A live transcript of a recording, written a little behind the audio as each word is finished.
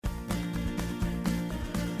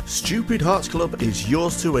Stupid Hearts Club is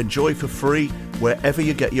yours to enjoy for free wherever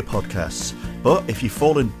you get your podcasts. But if you've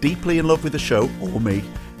fallen deeply in love with the show, or me,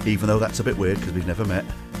 even though that's a bit weird because we've never met,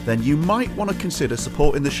 then you might want to consider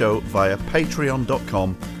supporting the show via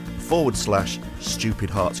patreon.com/Stupid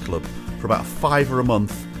Hearts Club. For about $5 a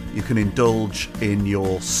month, you can indulge in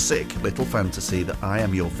your sick little fantasy that I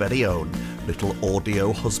am your very own little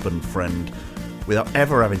audio husband friend, without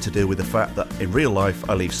ever having to deal with the fact that in real life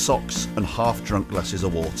I leave socks and half-drunk glasses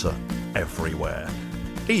of water everywhere.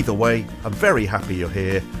 Either way, I'm very happy you're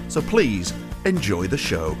here, so please enjoy the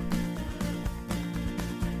show.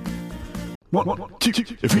 One, two,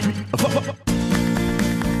 three, four.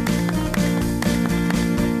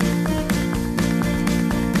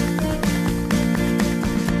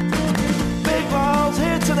 Big Balls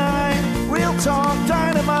here tonight, real talk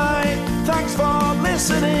dynamite. Thanks for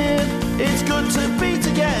listening, it's good to be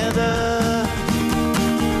together.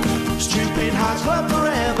 Stupid Hearts Club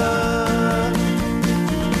forever.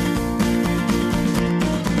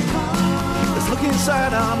 Let's look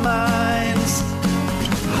inside our minds.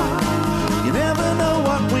 You never know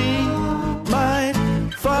what we might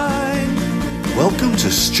find. Welcome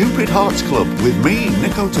to Stupid Hearts Club with me,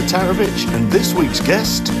 Nico Tatarovich, and this week's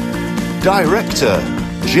guest, director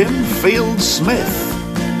Jim Field-Smith.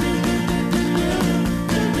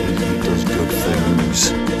 He does good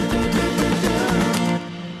things.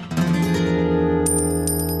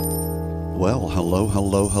 Well, hello.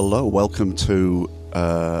 Welcome to,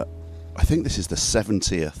 I think this is the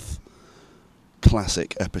 70th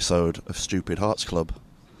classic episode of Stupid Hearts Club.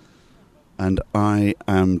 And I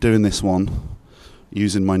am doing this one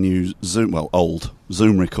using my new old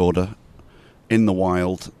Zoom recorder in the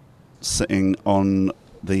wild, sitting on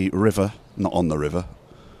the river, not on the river,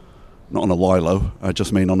 not on a lilo, I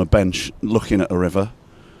just mean on a bench looking at a river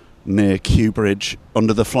near Kew Bridge,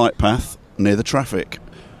 under the flight path, near the traffic.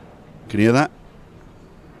 Can you hear that?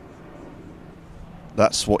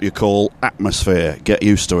 That's what you call atmosphere. Get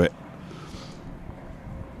used to it.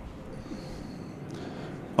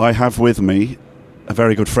 I have with me a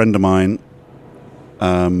very good friend of mine.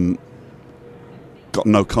 Got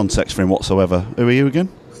no context for him whatsoever. Who are you again?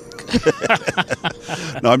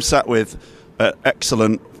 No, I'm sat with an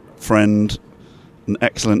excellent friend, an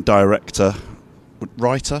excellent director,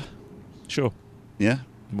 writer. Sure. Yeah.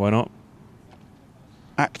 Why not?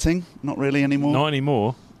 Acting? Not really anymore. Not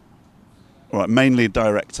anymore. All right, mainly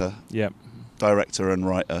director. Yep. Director and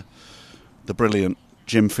writer. The brilliant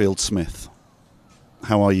Jim Field-Smith.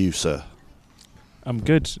 How are you, sir? I'm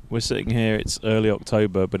good. We're sitting here. It's early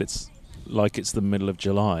October, but it's like it's the middle of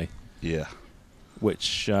July. Yeah.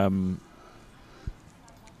 Which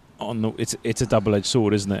it's a double-edged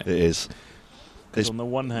sword, isn't it? It is. Because on the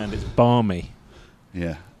one hand, it's balmy.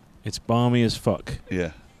 Yeah. It's balmy as fuck.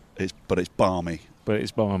 Yeah. But it's balmy.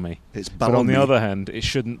 It's balmy. It's balmy. But on the other hand, it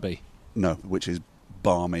shouldn't be. No, which is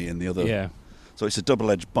balmy in the other. Yeah. So it's a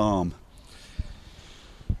double-edged balm.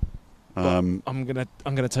 I'm gonna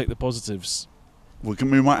take the positives. We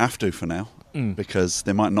might have to for now, because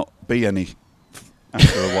there might not be any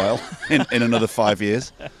after a while in another 5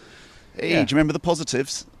 years. Hey, Yeah. do you remember the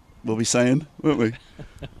positives? We'll be saying, won't we? Do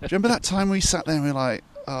you remember that time we sat there and we were like,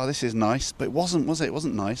 "Oh, this is nice," but it wasn't, was it? It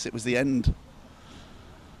wasn't nice. It was the end.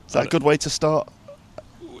 Is that a good way to start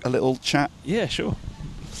a little chat? Yeah, sure.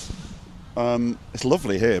 It's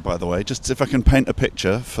lovely here, by the way. Just if I can paint a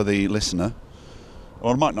picture for the listener.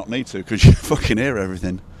 Or I might not need to because you fucking hear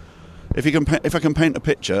everything. If I can paint a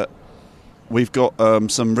picture, we've got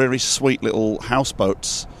some really sweet little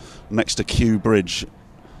houseboats next to Kew Bridge.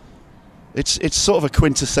 It's sort of a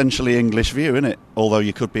quintessentially English view, isn't it? Although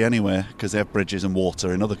you could be anywhere because they have bridges and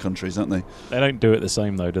water in other countries, don't they? They don't do it the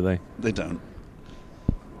same though, do they? They don't.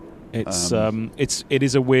 It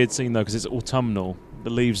is a weird scene though because it's autumnal. The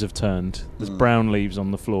leaves have turned. There's brown leaves on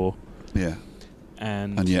the floor. Yeah.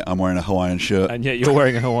 And yet I'm wearing a Hawaiian shirt. And yet you're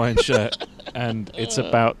wearing a Hawaiian shirt. And it's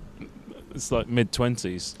like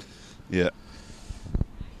mid-20s. Yeah.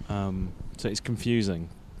 So it's confusing,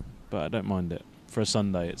 but I don't mind it. For a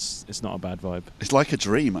Sunday, it's not a bad vibe. It's like a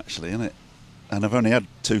dream, actually, isn't it? And I've only had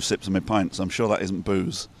 2 sips of my pint, so I'm sure that isn't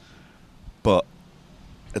booze. But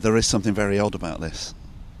there is something very odd about this.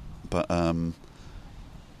 But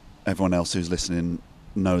everyone else who's listening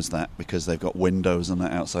knows that because they've got windows and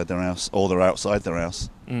that outside their house, or they're outside their house,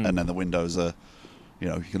 and then the windows are,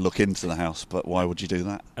 you can look into the house, but why would you do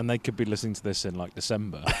that? And they could be listening to this in like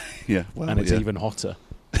December. Yeah, well, and it's even hotter.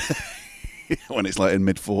 When it's like in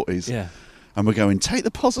mid-40s. Yeah. And we're going, take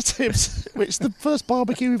the positives. It's the first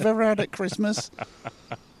barbecue we've ever had at Christmas.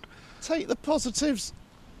 Take the positives.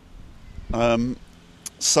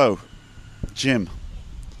 So, Jim,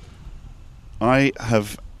 I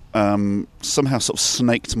have somehow sort of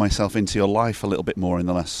snaked myself into your life a little bit more in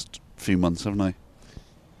the last few months, haven't I?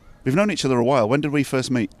 We've known each other a while. When did we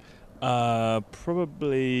first meet?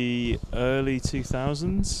 Probably early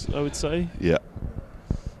 2000s, I would say. Yeah.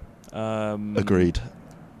 Agreed.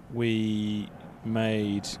 We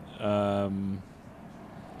made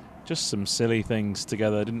just some silly things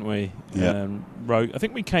together, didn't we? Yeah. I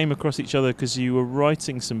think we came across each other because you were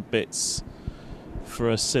writing some bits for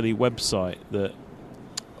a silly website that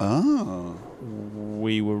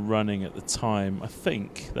we were running at the time. I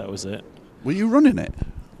think that was it. Were you running it?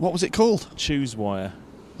 What was it called? ChooseWire.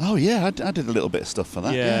 Oh, yeah, I did a little bit of stuff for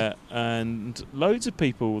that. Yeah, and loads of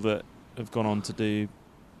people that have gone on to do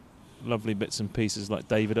lovely bits and pieces, like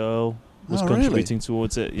David Earl was contributing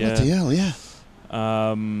towards it. Yeah. Bloody hell, yeah.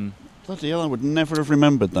 Bloody hell, I would never have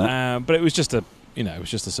remembered that. But it was just a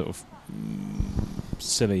sort of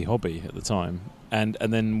silly hobby at the time, and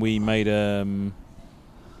then we made a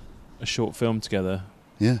short film together.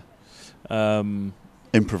 Yeah.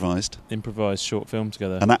 Improvised short film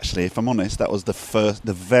together. And actually, if I'm honest, that was the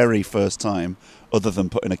very first time, other than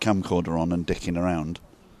putting a camcorder on and dicking around,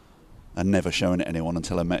 and never showing it to anyone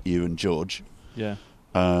until I met you and George. Yeah.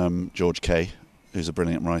 George Kay, who's a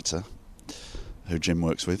brilliant writer, who Jim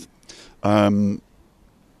works with. It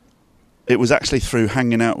was actually through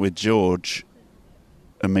hanging out with George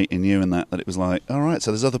and meeting you and that it was like, all right,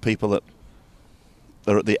 so there's other people that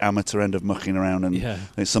are at the amateur end of mucking around and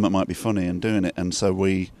it's something might be funny and doing it. And so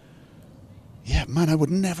I would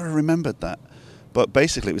never have remembered that. But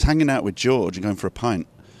basically it was hanging out with George and going for a pint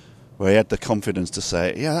where he had the confidence to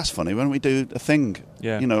say, yeah, that's funny, why don't we do a thing?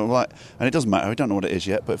 Yeah. And it doesn't matter, we don't know what it is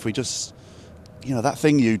yet, but if we just, that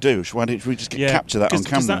thing you do, why don't we just capture that on camera?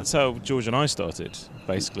 Because that's how George and I started,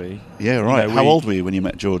 basically. Yeah, right. How old were you when you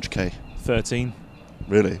met George Kay? 13.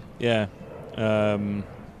 Really? Yeah.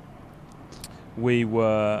 We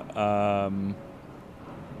were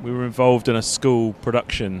involved in a school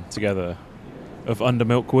production together of Under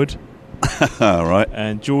Milkwood. Right.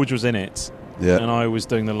 And George was in it. Yeah. And I was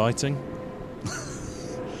doing the lighting.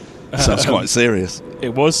 Sounds quite serious.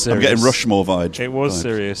 It was serious. I'm getting Rushmore vibes. It was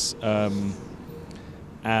serious.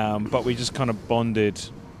 But we just kind of bonded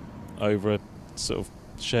over a sort of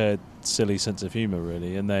shared silly sense of humour,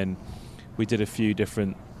 really. And then we did a few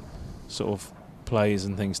different sort of plays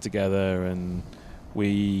and things together, and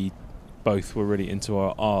we both were really into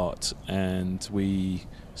our art, and we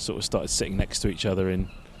sort of started sitting next to each other in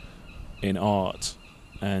art,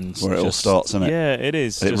 and where it all starts, isn't it? Yeah, it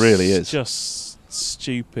is. It really is. Just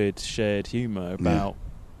stupid shared humour about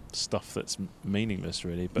stuff that's meaningless,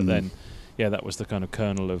 really. But then, that was the kind of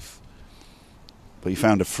kernel of. But you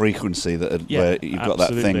found a frequency where you've got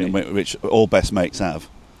that thing which all best mates have.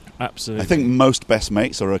 Absolutely. I think most best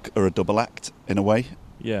mates are a double act in a way.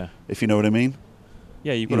 Yeah. If you know what I mean.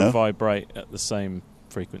 Yeah, you've got to vibrate at the same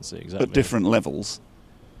frequency, exactly. At different levels.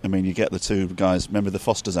 I mean, you get the two guys. Remember the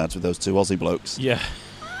Foster's ads with those two Aussie blokes? Yeah.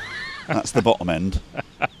 That's the bottom end.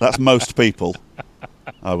 That's most people,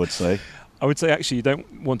 I would say. I would say, actually, you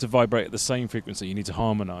don't want to vibrate at the same frequency. You need to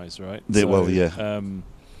harmonise, right?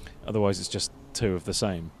 Otherwise, it's just two of the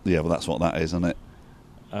same. Yeah, well, that's what that is, isn't it?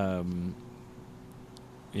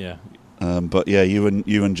 Yeah. But yeah, you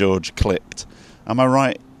and George clicked. Am I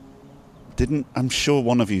right? I'm sure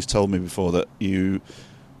one of you's told me before that you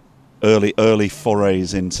early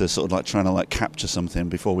forays into sort of like trying to like capture something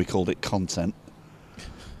before we called it content.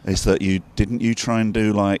 Is that you try and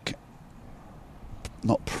do like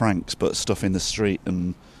not pranks but stuff in the street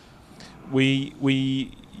and we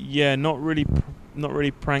not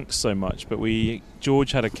really pranks so much, but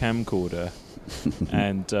George had a camcorder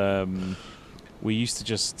and we used to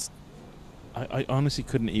just I honestly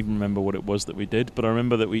couldn't even remember what it was that we did, but I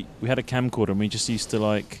remember that we had a camcorder and we just used to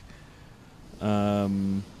like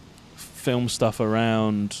film stuff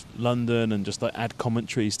around London and just like add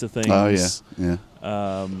commentaries to things. Oh yeah.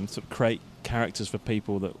 Sort of create characters for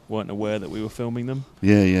people that weren't aware that we were filming them.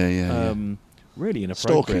 Yeah. Really inappropriate.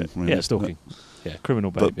 Stalking. Really. Yeah, stalking. Yeah,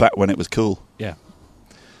 criminal behaviour. But back when it was cool. Yeah.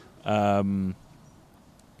 And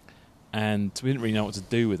we didn't really know what to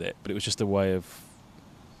do with it, but it was just a way of.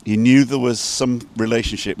 You knew there was some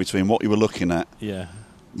relationship between what you were looking at,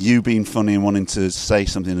 you being funny and wanting to say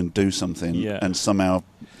something and do something, and somehow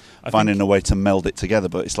finding a way to meld it together.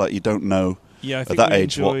 But it's like you don't know at that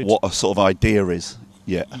age what a sort of idea is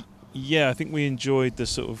yet. Yeah, I think we enjoyed the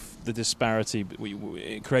sort of the disparity,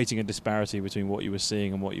 creating a disparity between what you were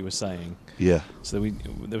seeing and what you were saying. Yeah. So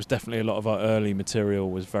there was definitely a lot of our early material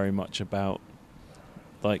was very much about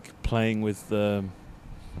like playing with the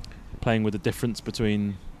difference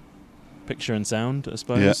between picture and sound, I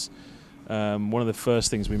suppose. Yeah. One of the first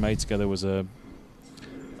things we made together was a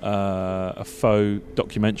a faux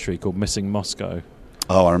documentary called Missing Moscow.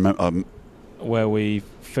 Oh, I remember. Where we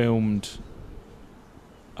filmed,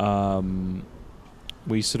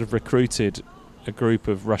 we sort of recruited a group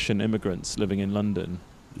of Russian immigrants living in London.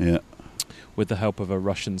 Yeah. With the help of a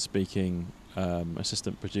Russian-speaking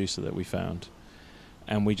assistant producer that we found,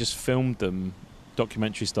 and we just filmed them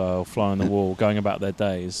documentary style, fly on the wall, going about their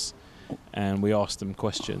days, and we asked them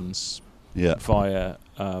questions via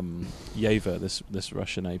Yeva, this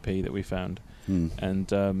Russian AP that we found,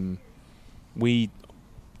 and we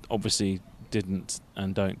obviously didn't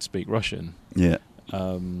and don't speak Russian,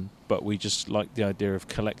 but we just liked the idea of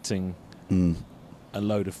collecting a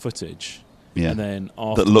load of footage. Yeah, and then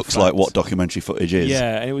after that looks like what documentary footage is.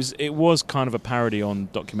 Yeah, and it was kind of a parody on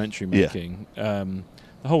documentary making. Yeah.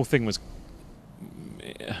 The whole thing was,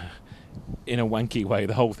 in a wanky way,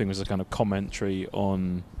 the whole thing was a kind of commentary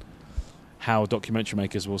on how documentary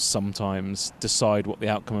makers will sometimes decide what the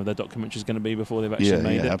outcome of their documentary is going to be before they've actually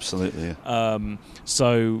made it. Yeah, absolutely. Yeah.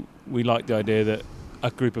 So we liked the idea that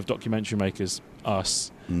a group of documentary makers,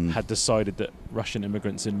 us, had decided that Russian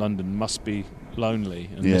immigrants in London must be lonely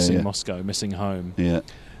and missing Moscow, missing home. Yeah.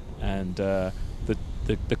 And the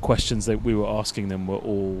questions that we were asking them were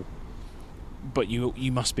all, but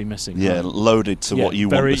you must be missing home. Yeah, loaded to what you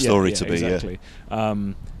want the story to be. Exactly. Yeah.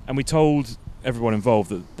 And we told everyone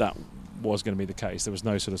involved that was going to be the case. There was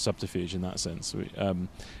no sort of subterfuge in that sense. And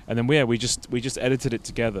then we just edited it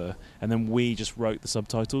together, and then we just wrote the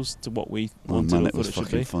subtitles to what we wanted it was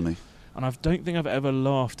fucking funny. And I don't think I've ever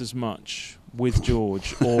laughed as much with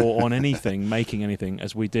George or on anything, making anything,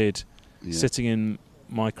 as we did sitting in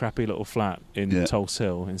my crappy little flat in Tulse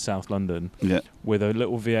Hill in South London with a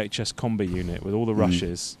little VHS combi unit with all the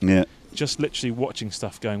rushes. Just literally watching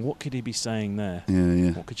stuff going, what could he be saying there?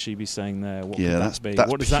 What could she be saying there? What could that be?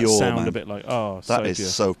 What does that sound a bit like? Oh, that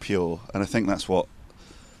is so pure. And I think that's what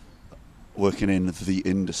working in the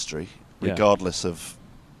industry, regardless of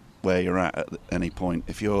where you're at any point,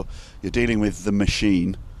 if you're dealing with the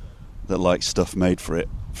machine that likes stuff made for it,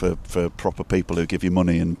 for proper people who give you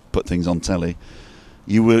money and put things on telly,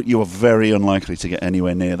 you are very unlikely to get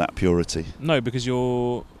anywhere near that purity. No, because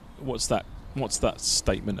what's that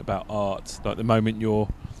statement about art? Like, the moment you're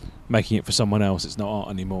making it for someone else, it's not art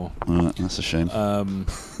anymore. That's a shame.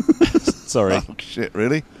 Sorry. Oh, shit,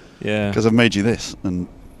 really? Yeah. Because I've made you this, and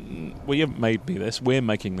well, you haven't made me this. We're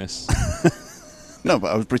making this. No,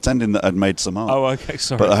 but I was pretending that I'd made some art. Oh, okay,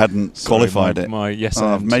 sorry. But I hadn't qualified it.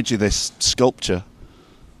 I've made you this sculpture.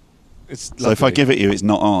 It's so lovely. If I give it you, it's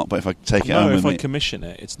not art, but if I take it home with me... No, if I commission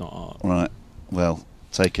it, it's not art. Right. Well,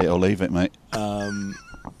 take it or leave it, mate.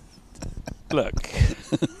 Look,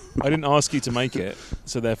 I didn't ask you to make it,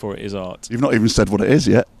 so therefore it is art. You've not even said what it is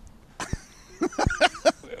yet.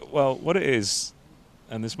 Well, what it is,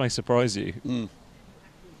 and this may surprise you,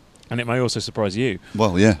 and it may also surprise you.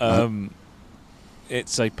 Well, yeah.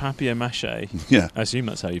 It's a papier-mâché. Yeah. I assume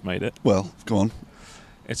that's how you've made it. Well, go on.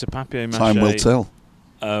 It's a papier-mâché... Time will tell.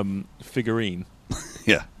 Figurine.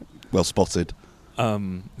 Yeah. Well spotted.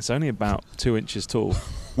 It's only about 2 inches tall.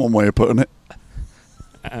 One way of putting it.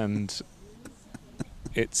 And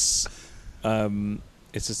it's the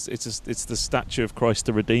statue of Christ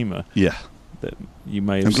the Redeemer. Yeah. That you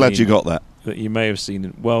may have I'm glad you got that. That you may have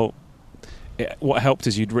seen. Well, what helped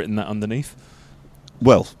is you'd written that underneath.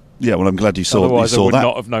 Well, yeah. Well, I'm glad you saw. Otherwise, you saw I would that.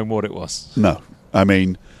 not have known what it was. No, I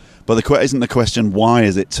mean, but isn't the question why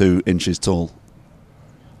is it 2 inches tall?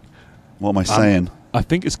 What am I saying? I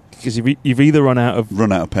think it's because you've either run out of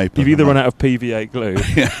paper. You've either run out of PVA glue,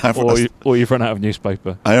 or you've run out of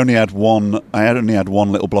newspaper. I only had one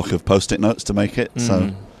little block of Post-it notes to make it.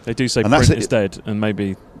 So they do say print is dead, and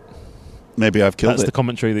maybe I've killed it. That's the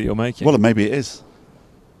commentary that you're making. Well, maybe it is.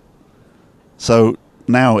 So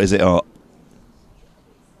now is it art?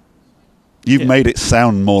 You've made it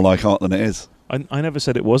sound more like art than it is. I never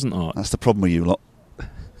said it wasn't art. That's the problem with you lot.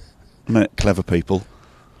 Isn't it? Clever people.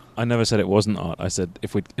 I never said it wasn't art. I said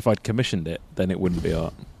if I'd commissioned it, then it wouldn't be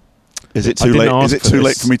art. Is it too late? Is it too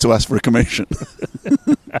late for me to ask for a commission?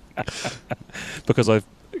 Because I've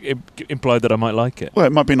implied that I might like it. Well,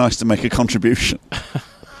 it might be nice to make a contribution.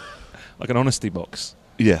 Like an honesty box.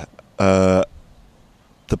 Yeah. The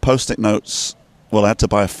Post-it notes. Well, I had to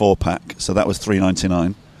buy a 4-pack, so that was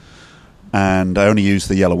 $3.99, and I only used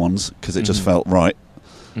the yellow ones because it just felt right.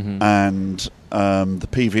 And the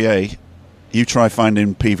PVA. You try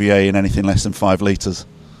finding PVA in anything less than 5 litres.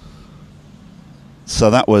 So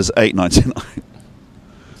that was $8.99.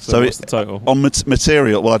 So what's the total? On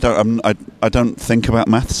material, well, I don't think about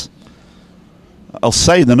maths. I'll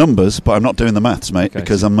say the numbers, but I'm not doing the maths, mate,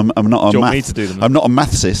 because I'm not a math. Do you want me to do the maths? I'm not a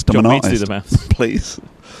mathsist. I'm an artist. Do you want me to do the maths? Please.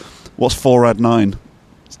 What's 4 add 9?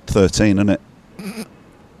 It's 13, isn't it?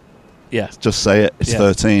 Yeah. Just say it. It's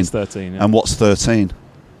 13. It's 13. Yeah. And what's 13?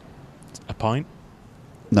 A pint?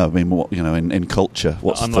 No, I mean, what, you know, in culture,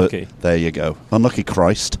 what's Unlucky. There you go. Unlucky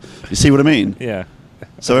Christ. You see what I mean? Yeah.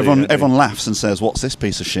 So I do. everyone laughs and says, "What's this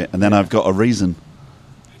piece of shit?" And then I've got a reason.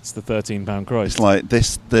 It's the £13 Christ. It's like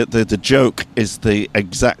this. The joke is the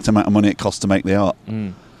exact amount of money it costs to make the art,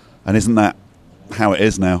 and isn't that how it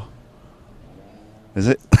is now? Is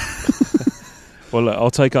it? Well, look, I'll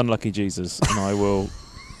take unlucky Jesus, and I will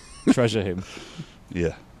treasure him.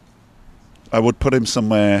 Yeah. I would put him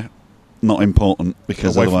somewhere not important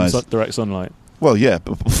because Away otherwise, from direct sunlight. well, yeah,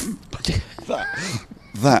 but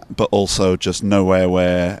that, but also just nowhere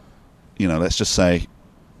where, you know, let's just say,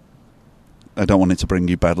 I don't want it to bring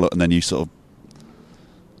you bad luck, and then you sort of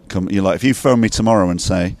come. You're like, if you phone me tomorrow and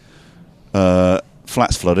say,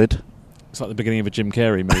 flat's flooded. It's like the beginning of a Jim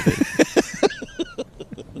Carrey movie.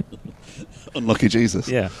 Unlucky Jesus.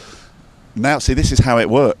 Yeah. Now, see, this is how it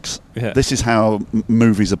works. Yeah. This is how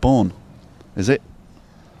movies are born. Is it?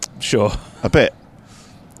 Sure. A bit.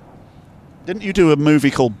 Didn't you do a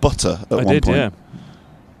movie called Butter at one did, point? yeah.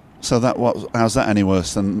 So how's that any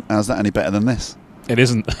worse than? How's that any better than this? It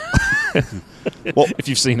isn't. What? If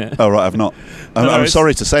you've seen it. Oh right, I've not. I'm it's-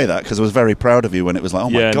 sorry to say that because I was very proud of you when it was like, oh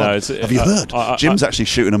my Yeah, god, no, it's- have you heard? Jim's actually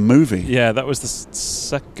shooting a movie. Yeah, that was the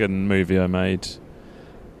second movie I made.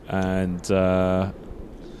 And,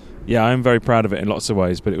 yeah, I'm very proud of it in lots of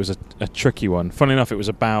ways, but it was a tricky one. Funnily enough, it was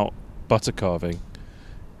about butter carving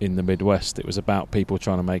in the Midwest. It was about people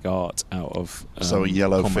trying to make art out of So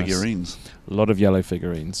yellow commerce. figurines. A lot of yellow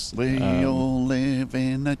figurines. We all live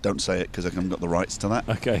in a... Don't say it because I haven't got the rights to that.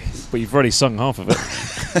 Okay, but you've already sung half of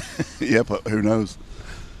it. Yeah, but who knows?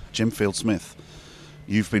 Jim Field Smith,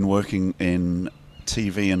 you've been working in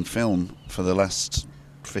TV and film for the last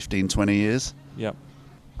 15, 20 years. Yep.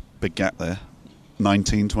 Big gap there.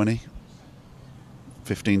 19, 20?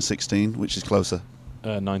 15, 16, which is closer?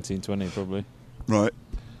 1920 probably. Right.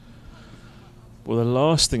 Well, the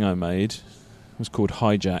last thing I made was called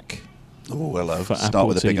Hijack Oh, hello. for Start Apple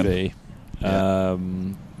with a big one. TV. Yeah.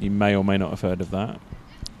 You may or may not have heard of that.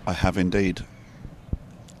 I have indeed.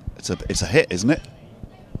 It's a hit, isn't it?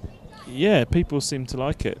 Yeah, people seem to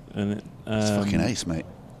like it, and it, It's fucking ace, mate.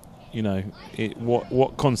 you know,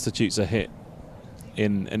 what constitutes a hit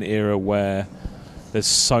in an era where there's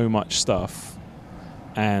so much stuff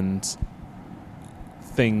and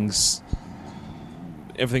everything's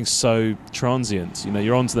so transient. You know,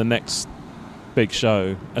 you're on to the next big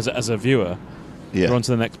show as a viewer. Yeah. You're on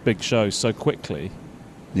to the next big show so quickly.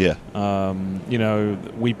 Yeah. You know,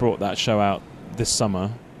 we brought that show out this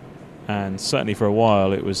summer, and certainly for a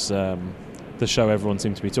while it was the show everyone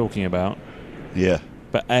seemed to be talking about. Yeah.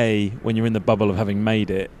 But when you're in the bubble of having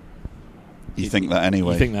made it, You think that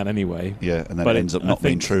anyway. You think that anyway. Yeah, and then But it ends up not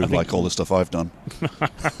being true, like all the stuff I've done.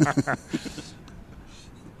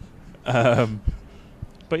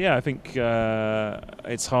 But yeah, I think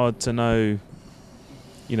it's hard to know.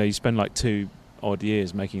 You know, you spend like 2 odd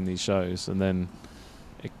years making these shows, and then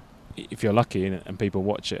if you're lucky and people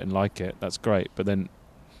watch it and like it, that's great. But then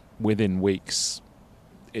within weeks,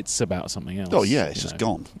 it's about something else. Oh yeah, it's just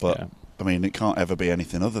gone. But yeah. I mean, it can't ever be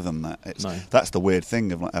anything other than that. No. That's the weird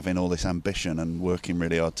thing of like having all this ambition and working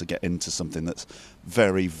really hard to get into something that's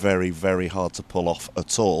very, very, very hard to pull off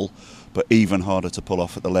at all, but even harder to pull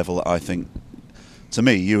off at the level that I think, to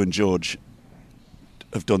me, you and George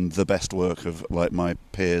have done the best work of like my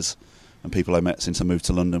peers and people I met since I moved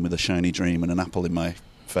to London with a shiny dream and an apple in my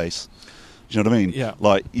face. Do you know what I mean? Yeah.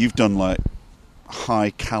 Like you've done like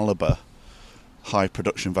high caliber, high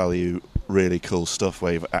production value, really cool stuff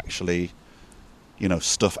where you've actually, you know,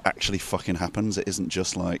 stuff actually fucking happens. It isn't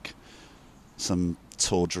just like some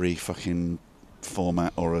tawdry fucking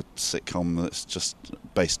format or a sitcom that's just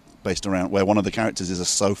based around where one of the characters is a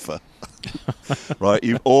sofa. Right?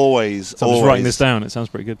 You've always So I'm just writing this down. It sounds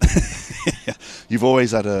pretty good. You've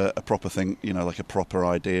always had a proper thing, you know, like a proper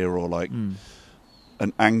idea or like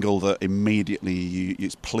an angle that immediately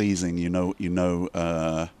it's pleasing. You know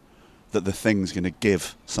that the thing's going to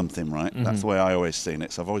give something, right? Mm-hmm. That's the way I always seen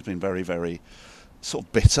it. So I've always been very, very sort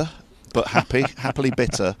of bitter, but happily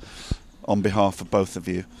bitter on behalf of both of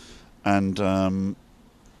you. And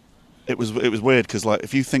it was weird because, like,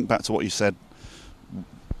 if you think back to what you said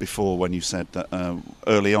before when you said that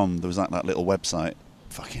early on there was that little website.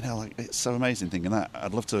 Fucking hell, like, it's so amazing thinking that.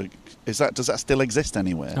 I'd love to... Does that still exist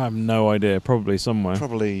anywhere? I have no idea. Probably somewhere.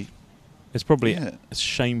 Probably... It's probably Yeah.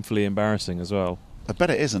 shamefully embarrassing as well. I bet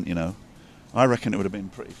it isn't, you know. I reckon it would have been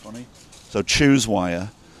pretty funny. So ChooseWire,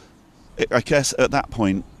 I guess at that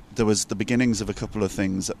point there was the beginnings of a couple of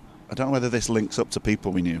things. I don't know whether this links up to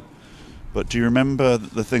people we knew, But do you remember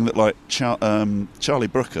the thing that like Charlie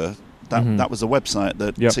Brooker? That was a website.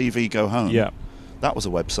 That TV Go Home. Yeah. That was a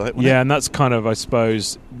website. Wasn't it? And that's kind of, I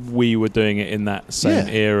suppose, we were doing it in that same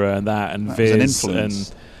era, and that was an Viz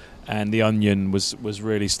influence. and The Onion was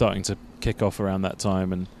really starting to kick off around that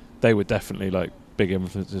time, and they were definitely like big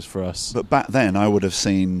influences for us. But back then, I would have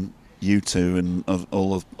seen you two and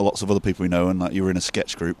lots of other people we know, and like you were in a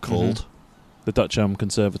sketch group called The Dutch Elm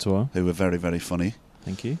Conservatoire. who were very, very funny.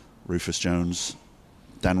 Thank you. Rufus Jones,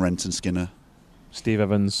 Dan Renton Skinner, Steve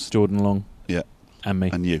Evans, Jordan Long, and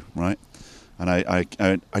me. and you, right? And I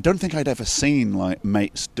don't think I'd ever seen like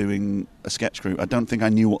mates doing a sketch group. I don't think I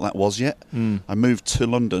knew what that was yet. I moved to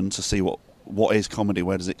London to see what is comedy.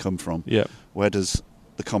 Where does it come from? Yeah. Where does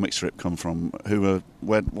the comic strip come from?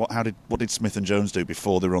 What did Smith and Jones do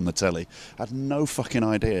before they were on the telly? I had no fucking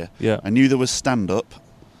idea. Yeah. I knew there was stand up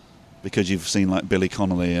because you've seen like Billy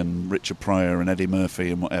Connolly and Richard Pryor and Eddie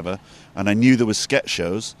Murphy and whatever, and I knew there was sketch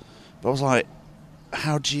shows, but I was like,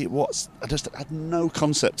 I just had no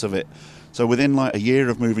concept of it. So within like a year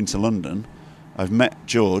of moving to London, I've met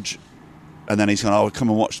George, and then he's gone, "Oh, come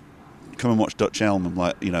and watch Dutch Elm." I'm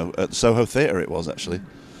like, at the Soho Theatre it was actually,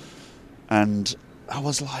 and I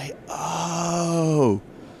was like, "Oh,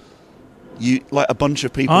 you like a bunch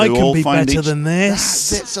of people who all find better than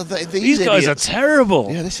this. That's it. So These guys are terrible."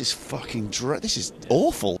 Yeah, this is fucking this is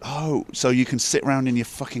awful. Oh, so you can sit around in your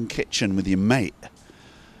fucking kitchen with your mate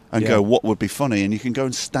and go, what would be funny? And you can go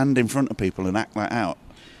and stand in front of people and act that out.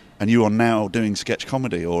 And you are now doing sketch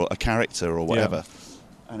comedy or a character or whatever.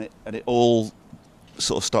 Yeah. And it all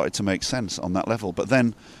sort of started to make sense on that level. But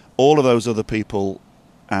then all of those other people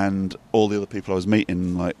and all the other people I was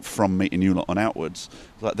meeting, like from meeting you lot on outwards,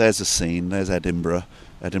 like there's a scene, there's Edinburgh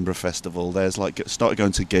Festival, there's like started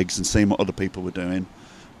going to gigs and seeing what other people were doing.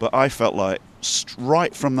 But I felt like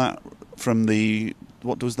right from the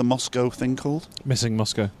what was the Moscow thing called? Missing in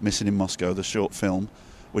Moscow, the short film,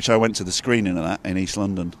 which I went to the screening of that in East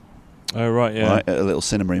London. Oh, right, yeah. Right, at a little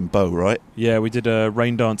cinema in Bow, right? Yeah, we did a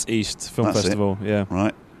Rain Dance East film festival, yeah.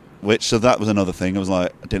 Right. So that was another thing. I was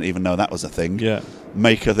like, I didn't even know that was a thing. Yeah.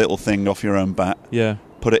 Make a little thing off your own bat. Yeah.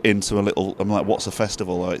 Put it into a little... I'm like, what's a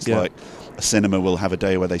festival? It's like a cinema will have a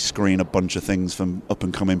day where they screen a bunch of things from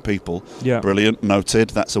up-and-coming people. Yeah. Brilliant. Noted.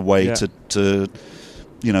 That's a way to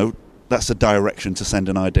that's a direction to send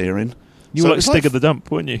an idea in. You were like Stig of the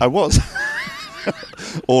Dump, weren't you? I was.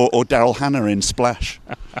 or Daryl Hannah in Splash.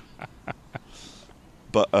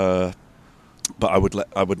 But I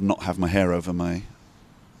would not have my hair over my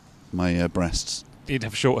breasts. You'd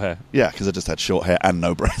have short hair. Yeah, because I just had short hair and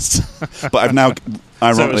no breasts. But I've now,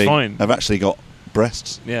 ironically, I've actually got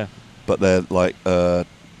breasts. Yeah. But they're like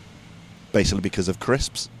basically because of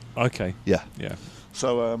crisps. Okay. Yeah. Yeah.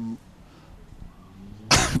 So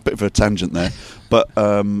bit of a tangent there, but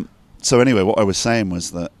so anyway, what I was saying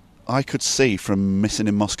was that I could see from Missing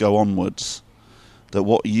in Moscow onwards that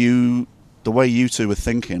the way you two were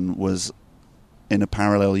thinking was in a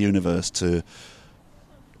parallel universe to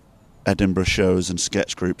Edinburgh shows and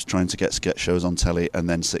sketch groups trying to get sketch shows on telly and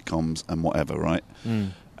then sitcoms and whatever, right?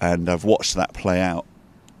 And I've watched that play out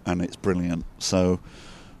and it's brilliant. So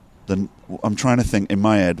then I'm trying to think in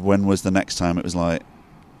my head, when was the next time it was like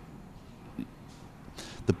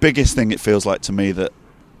the biggest thing it feels like to me that,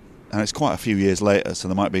 and it's quite a few years later, so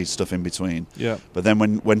there might be stuff in between. Yeah. But then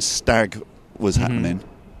when Stag was happening,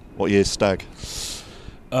 what year's Stag?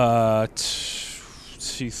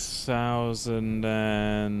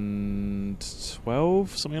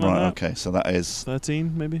 2012, something like that. Right, okay, so that is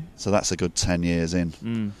 13 maybe. So that's a good 10 years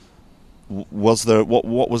in. Was there what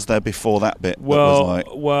was there before that bit? Well, that was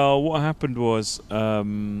like... what happened was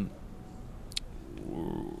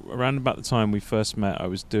around about the time we first met, I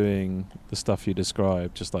was doing the stuff you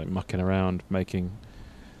described, just like mucking around, making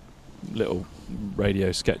little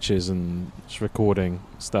radio sketches and just recording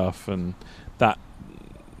stuff, and that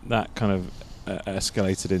kind of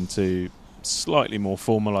escalated into slightly more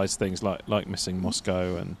formalised things like Missing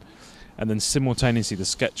Moscow, and then simultaneously the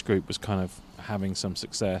sketch group was kind of having some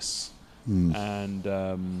success, and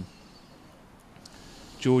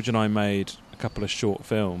George and I made a couple of short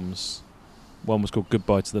films. One was called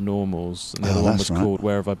Goodbye to the Normals, and the other one was called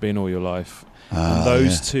Where Have I Been All Your Life? And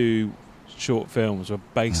those two short films were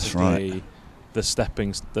basically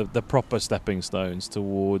the proper stepping stones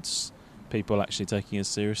towards people actually taking us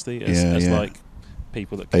seriously as like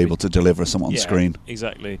people that able to deliver something on screen.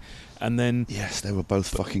 Exactly. And then yes, they were both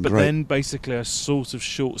fucking great. But then basically I sort of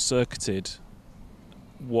short-circuited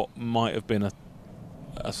what might have been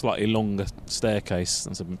a slightly longer staircase.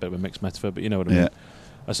 That's a bit of a mixed metaphor, but you know what I mean.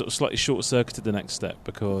 I sort of slightly short-circuited the next step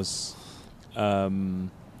because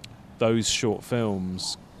those short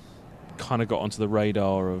films kind of got onto the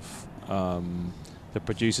radar of the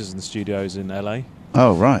producers and the studios in LA.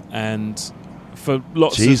 Oh, right. And for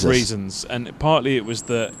lots Jesus. of reasons. And partly it was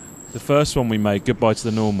that the first one we made, Goodbye to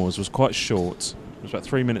the Normals, was quite short. It was about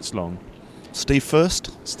 3 minutes long. Steve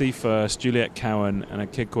First? Steve First, Juliet Cowan, and a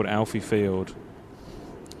kid called Alfie Field,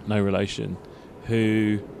 no relation,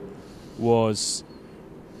 who was,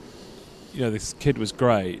 this kid was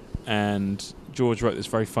great, and George wrote this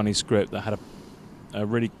very funny script that had a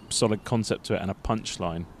really solid concept to it and a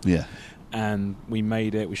punchline. Yeah. And we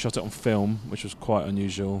shot it on film, which was quite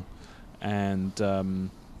unusual, and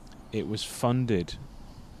it was funded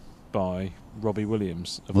by Robbie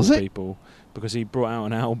Williams, of all people, because he brought out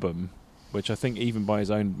an album, which I think even by his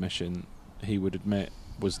own admission, he would admit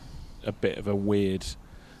was a bit of a weird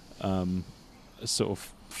sort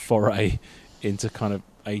of foray into kind of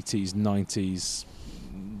 80s, 90s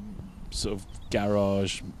sort of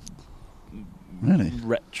garage, really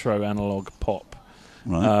retro analog pop.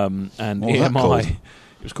 Right. And what was that EMI, called?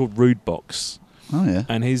 it was called Rude Box. Oh, yeah.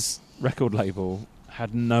 And his record label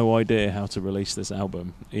had no idea how to release this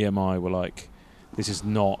album. EMI were like, this is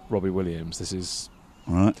not Robbie Williams, this is...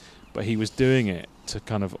 Right. But he was doing it to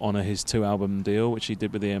kind of honour his 2-album deal, which he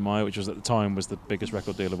did with EMI, which was at the time was the biggest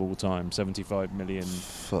record deal of all time, 75 million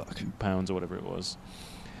pounds or whatever it was.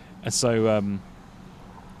 And so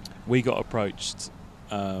we got approached.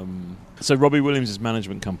 So Robbie Williams'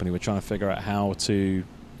 management company were trying to figure out how to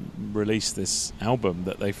release this album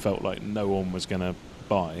that they felt like no one was going to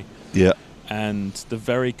buy. Yeah. And the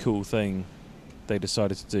very cool thing they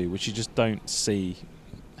decided to do, which you just don't see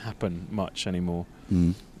happen much anymore,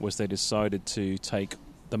 was they decided to take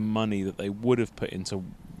the money that they would have put into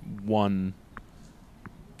one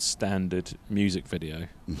standard music video,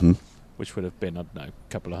 which would have been, I don't know, a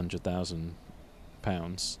couple of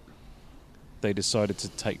 £100,000. They decided to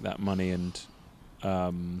take that money and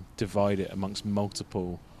divide it amongst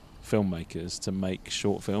multiple filmmakers to make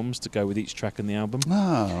short films to go with each track in the album.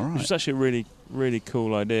 Oh, right. Which was actually a really, really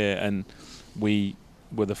cool idea. And we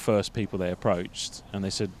were the first people they approached, and they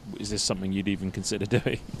said, is this something you'd even consider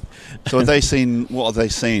doing? So what have they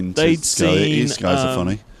seen? They'd seen... These guys are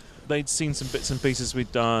funny. They'd seen some bits and pieces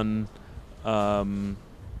we'd done.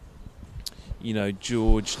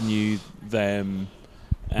 George knew them,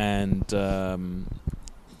 and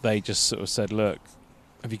they just sort of said, look,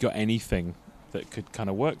 have you got anything that could kind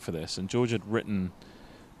of work for this? And George had written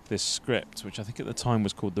this script, which I think at the time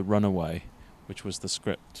was called The Runaway, which was the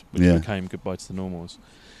script which became Goodbye to the Normals.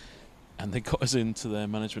 And they got us into their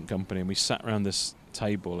management company, and we sat around this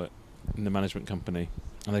table in the management company,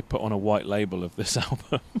 and they put on a white label of this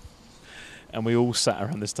album. And we all sat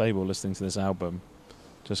around this table listening to this album,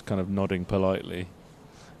 just kind of nodding politely.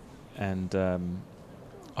 And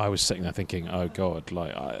I was sitting there thinking, oh God,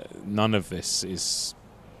 none of this is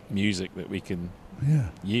music that we can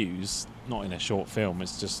use, not in a short film.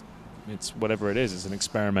 It's whatever it is. It's an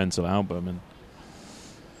experimental album.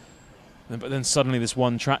 But then suddenly this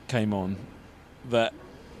one track came on that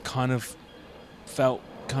kind of felt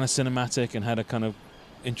kind of cinematic and had a kind of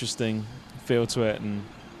interesting feel to it. And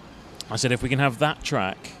I said, if we can have that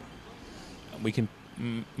track, we can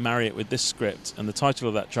marry it with this script. And the title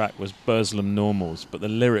of that track was Burslem Normals, but the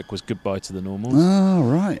lyric was Goodbye to the Normals. Oh,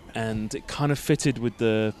 right. And it kind of fitted with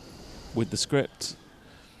the script.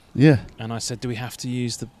 Yeah. And I said, do we have to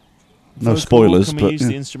use the no vocal? spoilers, can we use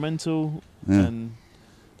the instrumental? Yeah. And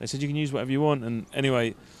they said, you can use whatever you want. And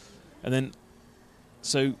anyway, and then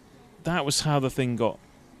so that was how the thing got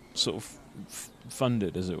sort of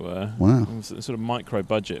funded, as it were. Wow. It was a sort of micro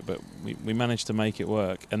budget, but we managed to make it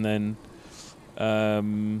work. And then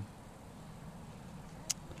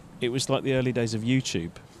it was like the early days of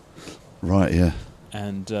YouTube. Right, yeah.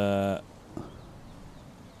 And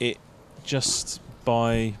it just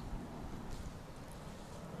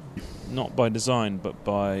not by design, but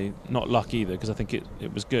by not luck either, because I think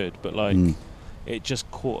it was good, but it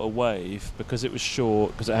just caught a wave because it was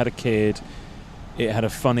short, because it had a kid, it had a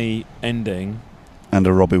funny ending, and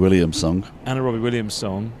a Robbie Williams song.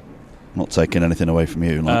 Not taking anything away from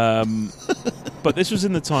you. But this was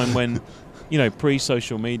in the time when,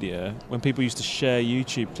 pre-social media, when people used to share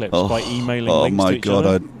YouTube clips by emailing links to each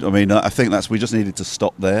other. Oh my God! I think we just needed to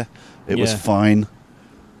stop there. It was fine.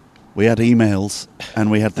 We had emails and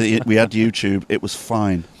we had YouTube. It was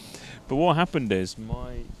fine. But what happened is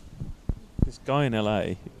this guy in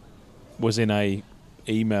LA was in a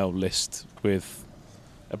email list with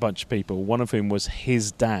a bunch of people, one of whom was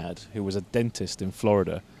his dad, who was a dentist in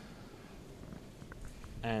Florida.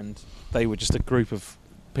 And they were just a group of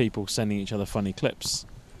people sending each other funny clips.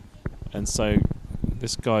 And so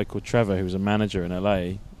this guy called Trevor, who was a manager in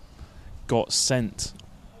LA, got sent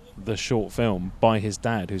the short film by his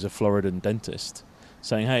dad, who's a Floridan dentist,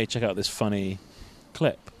 saying, "Hey, check out this funny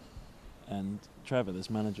clip." And Trevor, this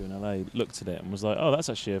manager in LA, looked at it and was like, "Oh, that's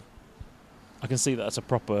actually I can see that's a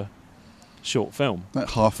proper short film." Like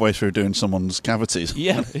halfway through doing someone's cavities.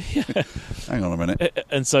 Yeah, yeah. Hang on a minute.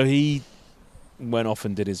 And so he went off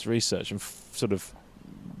and did his research and sort of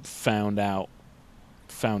found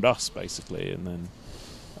us basically, and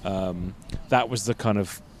then that was the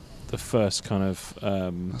first kind of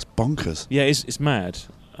That's bonkers. yeah, it's mad.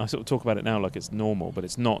 I sort of talk about it now like it's normal, but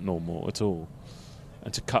it's not normal at all.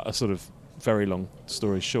 And to cut a sort of very long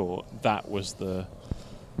story short, that was the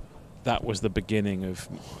beginning of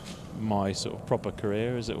my sort of proper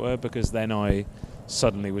career, as it were, because then I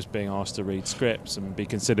suddenly was being asked to read scripts and be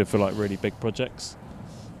considered for like really big projects,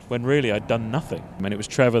 when really I'd done nothing. I mean, it was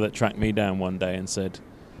Trevor that tracked me down one day and said,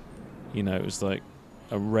 you know, it was like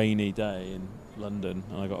a rainy day in London,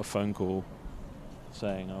 and I got a phone call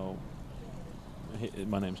saying, "Oh,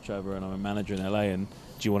 my name's Trevor and I'm a manager in LA, and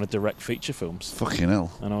do you want to direct feature films?" Fucking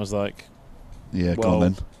hell. And I was like, Yeah, go well, on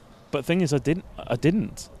then. but the thing is, I didn't.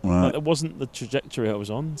 Right. Like, that wasn't the trajectory I was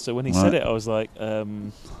on. So when he Right. said it, I was like, I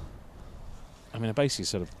mean, I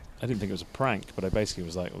basically I didn't think it was a prank, but I basically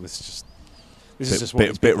was like, well, this is just what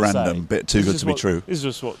bit people say. random, bit too This good is to be what- true. This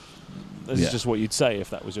is Yeah. just what you'd say if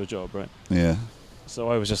that was your job, right? Yeah. So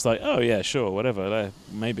I was just like, oh yeah, sure, whatever,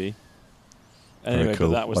 maybe. Anyway, Very cool.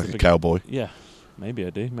 but that was Like the a cowboy. Yeah, maybe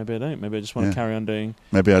I do, maybe I don't. Maybe I just want Yeah. to carry on doing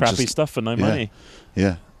Maybe I crappy just. stuff for no yeah. money.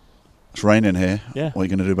 Yeah. It's raining here. Yeah. What are you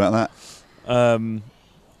going to do about that?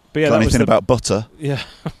 But yeah, Got that was anything about butter? Yeah.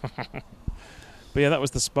 But yeah, that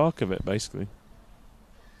was the spark of it, basically.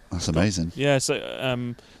 That's amazing. Yeah, so...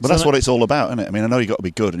 But that's what it's all about, isn't it? I mean, I know you've got to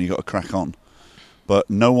be good and you've got to crack on, but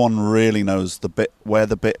no one really knows where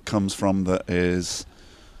the bit comes from that is...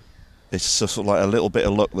 It's just sort of like a little bit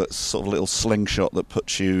of luck that's sort of a little slingshot that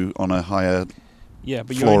puts you on a higher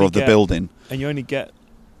but floor of the building. And you only get...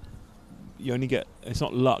 It's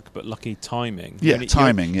not luck, but lucky timing. Yeah,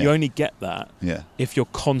 timing, yeah. You only get that Yeah. if you're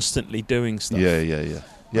constantly doing stuff. Yeah.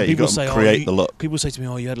 Yeah, you've People got to say, create the luck. People say to me,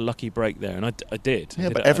 "Oh, you had a lucky break there," and I did. Yeah, I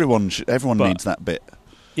but did. everyone but- needs that bit.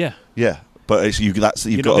 Yeah, Yeah, but it's you've you're got not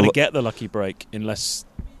to going to get the lucky break unless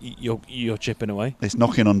you're chipping away. It's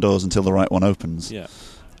knocking on doors until the right one opens. Yeah,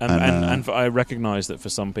 And, and I recognise that for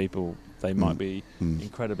some people they might be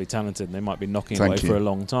incredibly talented and they might be knocking away for a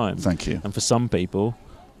long time. Thank you. And for some people,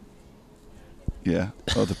 Yeah,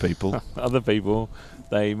 other people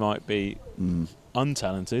they might be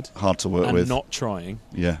untalented hard to work and with. not trying.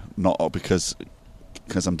 Yeah, not because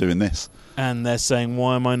I'm doing this. And they're saying,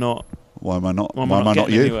 "Why am I not? Why am I not? Why am I not not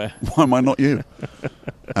getting you? anywhere?" Why am I not you?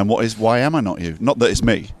 And why am I not you? Not that it's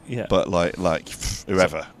me, Yeah, but like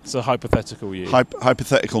whoever. it's a hypothetical you.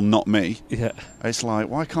 Hypothetical, not me. Yeah, It's like,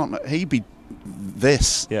 why can't he be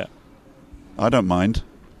this? yeah. I don't mind.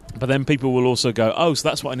 But then people will also go, "Oh, so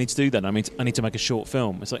that's what I need to do then. I need to make a short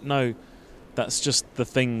film." It's like, no, that's just the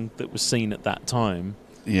thing that was seen at that time.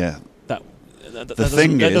 Yeah. That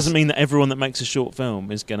thing that is- doesn't mean that everyone that makes a short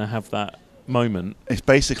film is going to have that moment. It's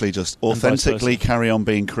basically just And vice authentically versa. carry on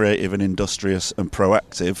being creative and industrious and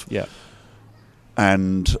proactive. Yeah,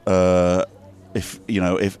 And if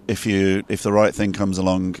the right thing comes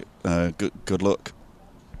along, good luck.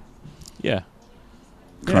 yeah,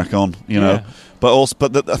 Crack on, you know. Yeah.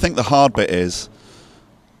 But I think the hard bit is,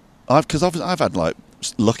 I've had like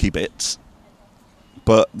lucky bits,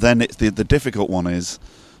 but then it's the difficult one is,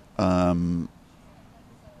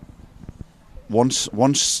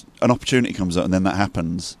 once an opportunity comes up and then that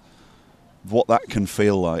happens, what that can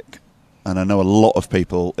feel like, and I know a lot of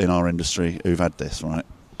people in our industry who've had this, right,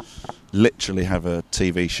 literally have a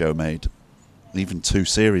TV show made, even 2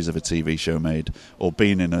 series of a TV show made, or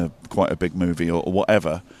been in quite a big movie or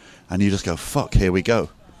whatever, and you just go, fuck, here we go.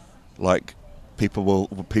 Like, people will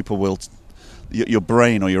your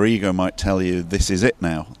brain or your ego might tell you this is it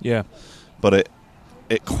now, yeah, but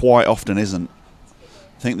it quite often isn't.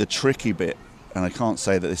 I think the tricky bit, and I can't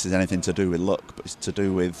say that this is anything to do with luck, but it's to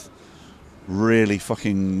do with really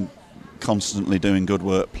fucking constantly doing good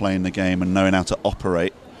work, playing the game and knowing how to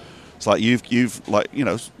operate. It's like you've like, you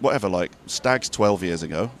know, whatever, like Stags 12 years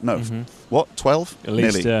ago. No, what, 12? at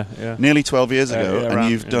least, Nearly. yeah, Nearly 12 years ago, yeah, and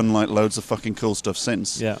around, you've yeah. done like loads of fucking cool stuff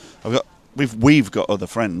since. yeah, We've got other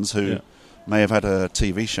friends who Yeah. may have had a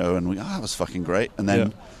TV show and that was fucking great, and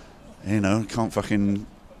then you know, can't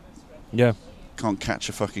catch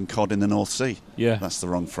a fucking cod in the North Sea. yeah. That's the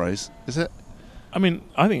wrong phrase, is it? I mean,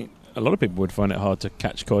 I think a lot of people would find it hard to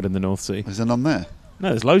catch cod in the North Sea. Is there none there? No,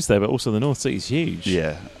 there's loads there, but also the North Sea is huge.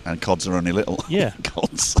 Yeah, and cods are only little. Yeah.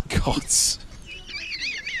 Cods. Cods.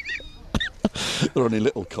 They're only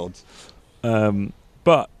little cods.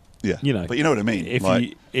 But Yeah. You know, but you know what I mean.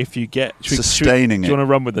 If you get sustaining do you want to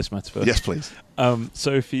run with this metaphor? Yes, please.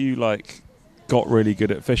 So if you got really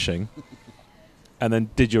good at fishing, and then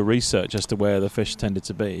did your research as to where the fish tended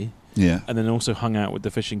to be, Yeah. and then also hung out with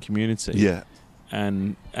the fishing community, Yeah.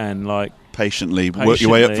 and Patiently work your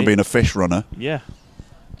way up from being a fish runner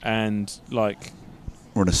and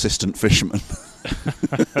or an assistant fisherman.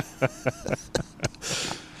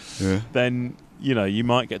 Yeah. Then you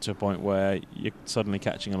might get to a point where you're suddenly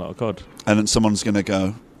catching a lot of cod. And then someone's going to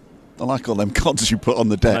go, I like all them cods you put on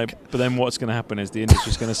the deck. But then what's going to happen is the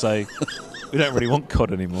industry's going to say, we don't really want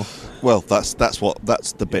cod anymore. Well, that's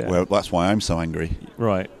the bit where that's why I'm so angry.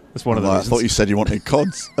 Right. That's one of the I reasons. thought you said you wanted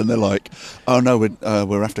cods, and they're like, "Oh no,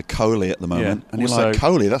 we're after coley at the moment." Yeah. And you're like,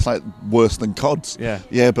 "Coley? That's worse than cods." Yeah.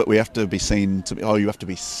 Yeah, but we have to be seen to be. Oh, you have to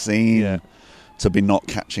be seen to be not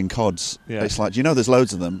catching cods. Yeah. It's like, do you know there's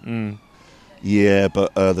loads of them? Yeah,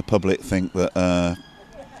 but the public think that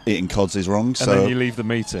eating cods is wrong. So and then you leave the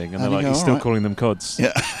meeting, and they're like, "You're still calling them cods."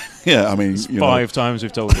 Yeah, yeah. I mean, 5 times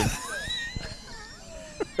we've told you.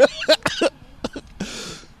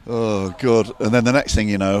 Oh, God. And then the next thing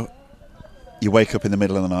you know, you wake up in the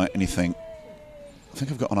middle of the night and you think, I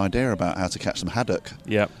think I've got an idea about how to catch some haddock.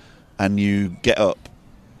 Yep. And you get up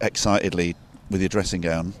excitedly with your dressing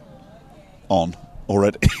gown on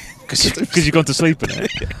already. Because you've gone to sleep in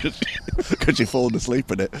it. Because you've fallen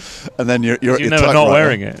asleep in it. And then you're at your never typewriter. not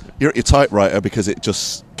wearing it. You're at your typewriter because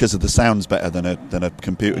of the sound's better than a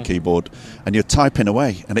computer keyboard. And you're typing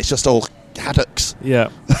away and it's just all haddocks. Yeah.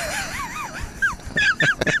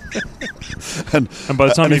 and by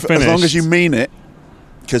the time you finish, as long as you mean it,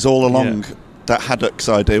 because all along that haddocks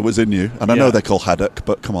idea was in you, and I know they're called haddock,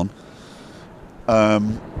 but come on.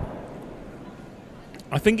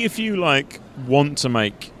 I think if you want to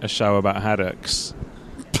make a show about haddocks,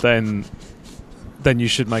 then you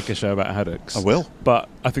should make a show about haddocks. I will. But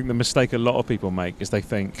I think the mistake a lot of people make is they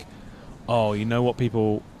think, oh, you know what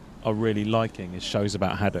people are really liking is shows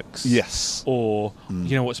about haddocks. Yes. Or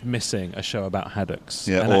you know what's missing? A show about haddocks.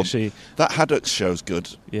 Yeah. And actually, that haddocks show's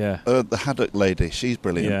good. Yeah. The haddock lady, she's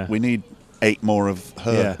brilliant. Yeah. We need 8 more of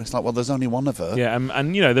her. Yeah. It's like, well, there's only one of her. Yeah,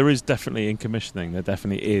 and there is definitely in commissioning. There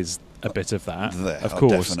definitely is a bit of that, of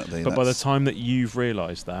course. Definitely. But by the time that you've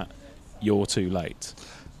realised that, you're too late.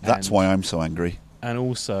 That's why I'm so angry. And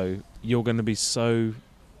also, you're not going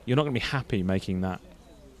to be happy making that.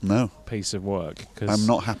 No. Piece of work. I'm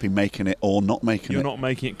not happy making it or not making it. You're not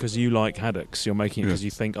making it because you like haddocks. You're making it because you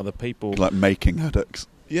think other people... Like making haddocks.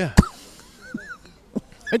 Yeah.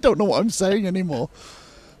 I don't know what I'm saying anymore.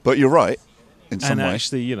 But you're right, in some way. And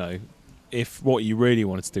actually, if what you really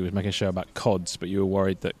wanted to do was make a show about cods, but you were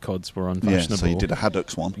worried that cods were unfashionable... Yeah, so you did a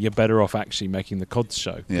haddocks one. You're better off actually making the cods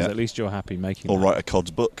show. Because at least you're happy making Or write a cods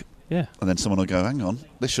book. Yeah. And then someone will go, hang on,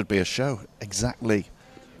 this should be a show. Exactly.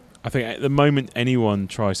 I think at the moment anyone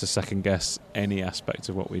tries to second guess any aspect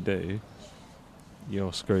of what we do,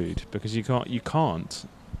 you're screwed because you can't.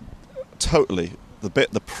 Totally.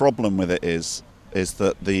 The problem with it is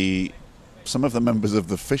that some of the members of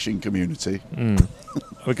the fishing community.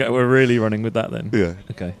 Okay, we're really running with that then. Yeah.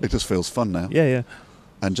 Okay. It just feels fun now. Yeah, yeah.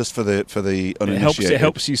 And just for the uninitiated, it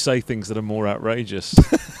helps you say things that are more outrageous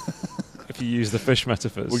if you use the fish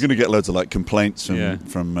metaphors. We're going to get loads of complaints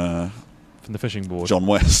from the fishing board. John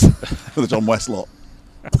West. The John West lot.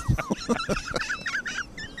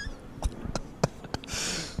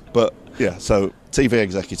 But yeah, so TV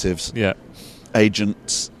executives,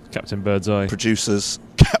 agents, Captain Birdseye, producers,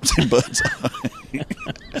 Captain Birdseye,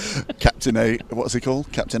 Captain A. What's he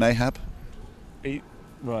called? Captain Ahab.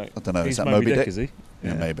 Right. I don't know. He's is that Moby Moby Dick? Dick? Is he?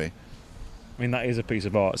 Yeah, maybe. I mean, that is a piece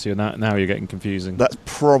of art. So now you're getting confusing. That's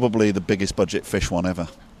probably the biggest budget fish one ever.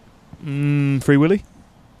 Free Willy.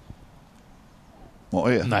 What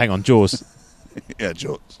are you? No, hang on, Jaws. Yeah,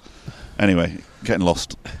 Jaws. Anyway, getting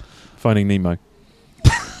lost. Finding Nemo.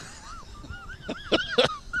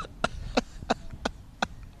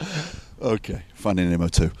 Okay, Finding Nemo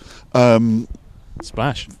 2.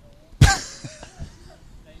 Splash.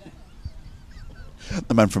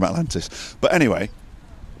 The Man from Atlantis. But anyway,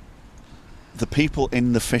 the people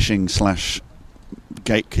in the fishing /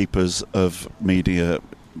 gatekeepers of media,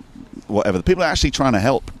 whatever, the people are actually trying to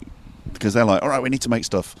help because they're like, all right, we need to make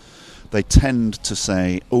stuff. They tend to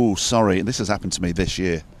say, oh, sorry, this has happened to me this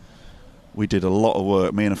year. We did a lot of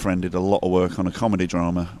work, me and a friend did a lot of work on a comedy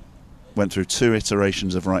drama, went through 2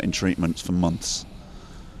 iterations of writing treatments for months.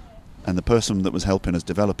 And the person that was helping us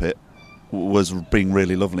develop it was being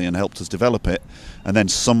really lovely and helped us develop it. And then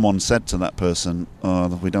someone said to that person, oh,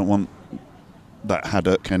 we don't want that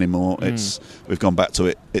haddock anymore. We've gone back to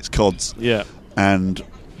it. It's cods. Yeah. And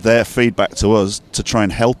their feedback to us to try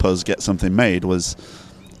and help us get something made was,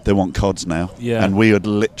 they want cods now. Yeah. And we had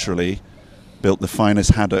literally built the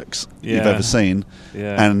finest haddocks you've ever seen.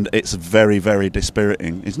 Yeah. And it's very, very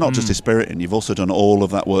dispiriting. It's not just dispiriting, you've also done all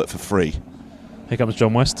of that work for free. Here comes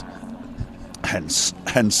John West. Hence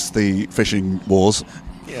the fishing wars.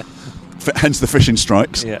 Yeah. Hence the fishing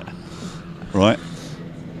strikes. Yeah. Right?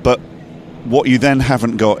 But what you then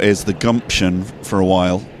haven't got is the gumption for a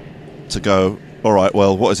while to go, all right,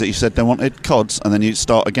 well, what is it you said they wanted? Cods. And then you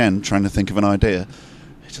start again trying to think of an idea.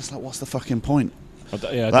 It's just like, what's the fucking point?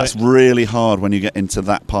 That's really hard when you get into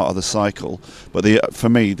that part of the cycle. But for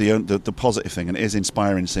me, the positive thing, and it is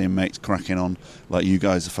inspiring seeing mates cracking on like you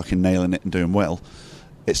guys are fucking nailing it and doing well.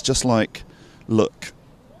 It's just like, look,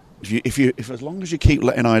 if as long as you keep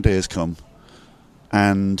letting ideas come,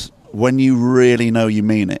 and when you really know you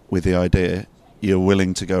mean it with the idea, you're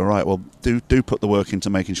willing to go, right, well, do put the work into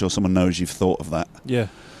making sure someone knows you've thought of that. Yeah.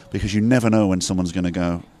 Because you never know when someone's going to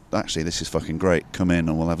go, actually, this is fucking great, come in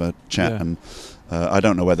and we'll have a chat. Yeah. And I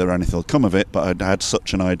don't know whether anything will come of it, but I'd had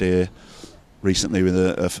such an idea recently with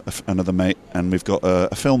another mate, and we've got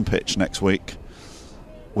a film pitch next week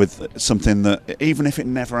with something that, even if it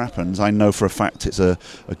never happens, I know for a fact it's a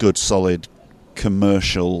good, solid,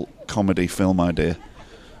 commercial comedy film idea.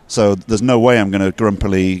 So there's no way I'm going to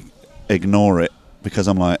grumpily ignore it, because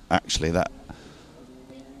I'm like, actually, that...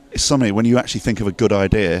 It's something, when you actually think of a good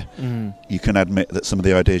idea, you can admit that some of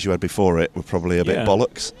the ideas you had before it were probably a bit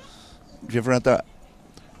bollocks. Have you ever had that?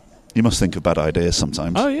 You must think of bad ideas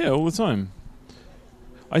sometimes. Oh, yeah, all the time.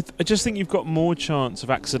 I just think you've got more chance of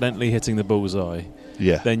accidentally hitting the bullseye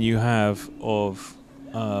than you have of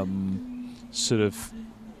sort of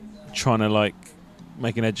trying to, like,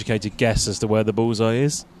 make an educated guess as to where the bullseye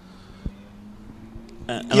is.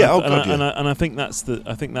 And I think that's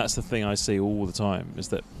the thing I see all the time, is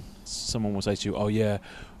that someone will say to you, "Oh yeah,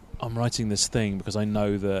 I'm writing this thing because I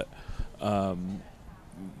know that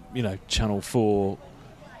Channel 4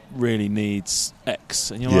 really needs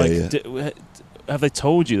X," and you're have they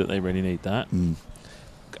told you that they really need that? And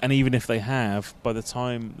even if they have, by the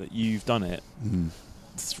time that you've done it,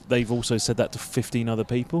 they've also said that to 15 other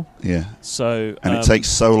people. Yeah. So and it takes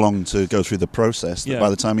so long to go through the process that by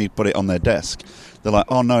the time you put it on their desk, they're like,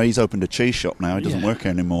 "Oh no, he's opened a cheese shop now. It doesn't work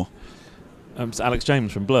here anymore." It's Alex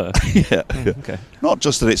James from Blur. Okay. Not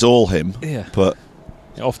just that it's all him, but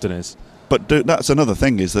it often is. But that's another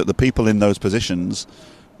thing, is that the people in those positions,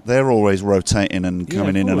 they're always rotating and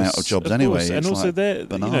coming in and out of jobs anyway. And also, like they're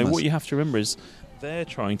what you have to remember is they're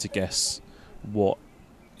trying to guess what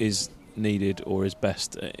is needed or is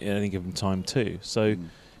best at any given time too. So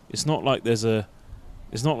it's not like there's a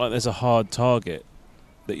hard target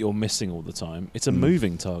that you're missing all the time. It's a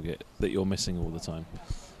moving target that you're missing all the time.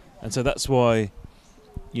 And so that's why,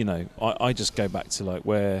 I just go back to like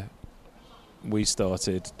where we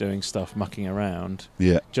started doing stuff, mucking around.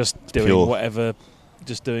 Yeah. Just doing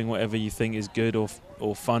whatever you think is good or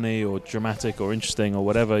funny or dramatic or interesting or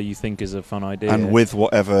whatever you think is a fun idea. And with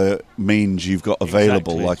whatever means you've got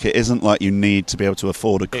available. Exactly. Like, it isn't like you need to be able to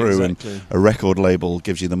afford a crew and a record label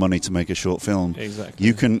gives you the money to make a short film. Exactly.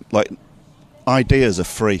 You can, like, ideas are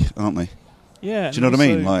free, aren't they? Yeah. Do you know what I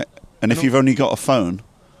mean? Like, and if you've only got a phone,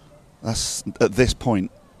 that's, at this point,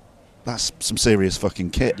 that's some serious fucking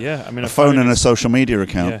kit. Yeah, I mean, a phone and a social media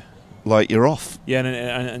account. Yeah. Like, you're off. Yeah,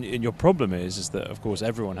 and your problem is that, of course,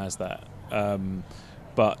 everyone has that.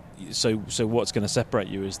 But so what's going to separate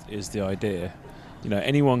you is the idea.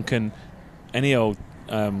 Anyone can, any old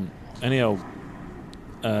iron.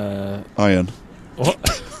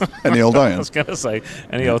 What? Any old iron. I was going to say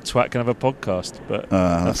any old twat can have a podcast, but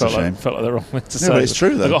that's a shame. Felt like the wrong thing to say. But it's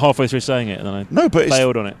true though. I got halfway through saying it and then I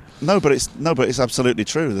failed on it. No, but it's absolutely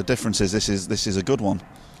true. The difference is this is a good one.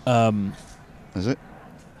 Is it?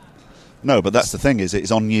 No, but that's the thing, is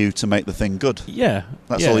it's on you to make the thing good. Yeah.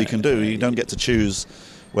 That's all you can do. You don't get to choose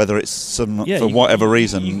whether it's for whatever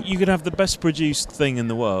reason. You could have the best produced thing in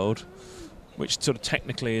the world, which sort of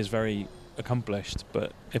technically is very accomplished,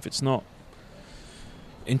 but if it's not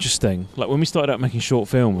interesting, like when we started out making short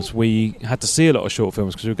films, we had to see a lot of short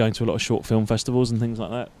films because we were going to a lot of short film festivals and things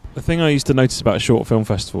like that. The thing I used to notice about short film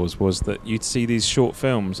festivals was that you'd see these short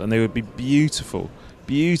films and they would be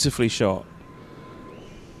beautifully shot.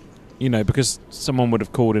 Because someone would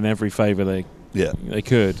have called in every favour they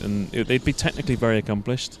could, and they'd be technically very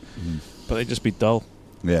accomplished, but they'd just be dull.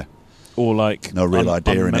 Yeah. Or like no real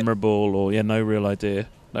idea in it. Unmemorable, or no real idea,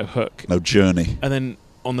 no hook. No journey. And then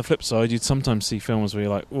on the flip side, you'd sometimes see films where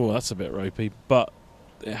you're like, oh, that's a bit ropey, but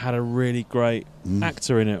it had a really great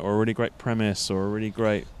actor in it, or a really great premise, or a really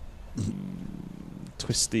great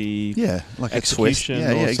twisty like execution,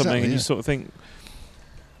 a twist. or something, exactly, and you sort of think,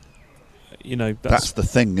 you know, That's the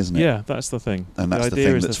thing, isn't it? Yeah, that's the thing. And that's the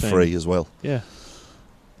thing that's free as well. Yeah.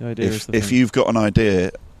 The idea is the If thing. you've got an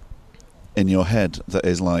idea in your head that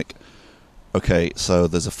is like, okay, so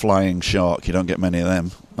there's a flying shark, you don't get many of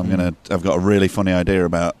them. I've got a really funny idea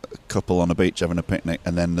about a couple on a beach having a picnic,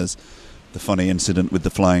 and then there's the funny incident with the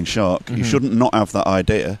flying shark. You shouldn't not have that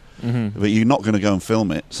idea, but you're not going to go and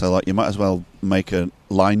film it. So like, you might as well make a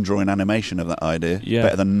line drawing animation of that idea.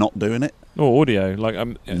 Better than not doing it. Or audio. Like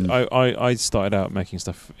I started out making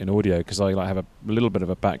stuff in audio because I like have a little bit of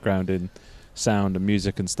a background in sound and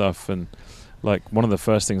music and stuff. And like one of the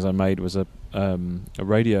first things I made was a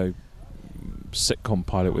radio sitcom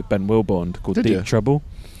pilot with Ben Wilbond called Deep Trouble,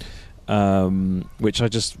 which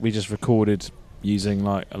we just recorded using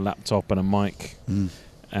like a laptop and a mic,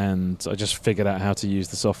 and I just figured out how to use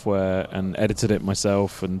the software and edited it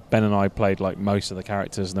myself. And Ben and I played like most of the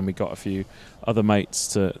characters, and then we got a few other mates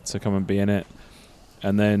to come and be in it.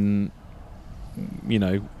 And then, you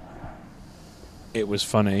know, it was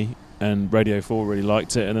funny, and Radio 4 really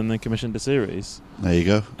liked it, and then they commissioned a series. There you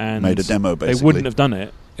go. And made a demo, basically. They wouldn't have done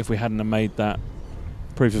it if we hadn't have made that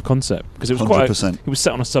proof of concept, because it was 100%. it was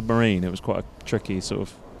set on a submarine. It was quite a tricky sort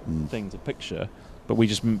of thing to picture, but we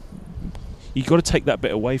just you got to take that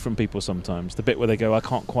bit away from people sometimes. The bit where they go, I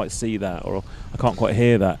can't quite see that, or I can't quite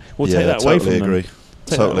hear that. Well, take that away from them.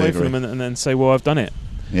 Take that away from them, and then say, well, I've done it.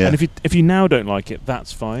 Yeah. And if you now don't like it,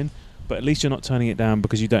 that's fine. But at least you're not turning it down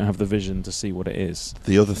because you don't have the vision to see what it is.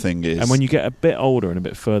 The other thing is, and when you get a bit older and a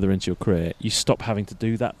bit further into your career, you stop having to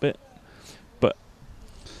do that bit.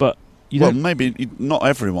 But you don't. Maybe not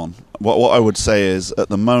everyone. What I would say is, at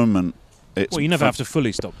the moment, it's you never have to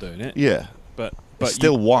fully stop doing it. Yeah, but it's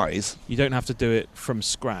still wise. You don't have to do it from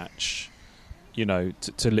scratch, you know,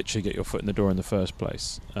 to literally get your foot in the door in the first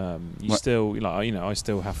place. Still, like, you know, I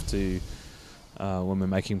still have to. When we're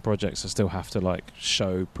making projects, I still have to like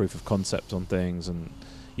show proof of concept on things, and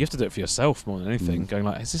you have to do it for yourself more than anything. Going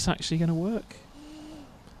like, is this actually going to work?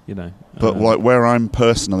 You know. But like where I'm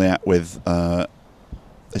personally at with,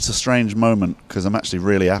 it's a strange moment because I'm actually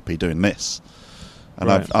really happy doing this, and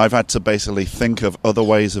right. I've had to basically think of other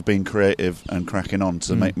ways of being creative and cracking on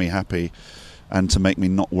to make me happy, and to make me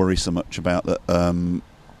not worry so much about that.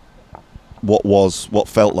 What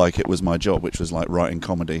felt like it was my job, which was like writing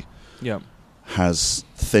comedy. Yeah. Has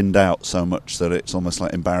thinned out so much that it's almost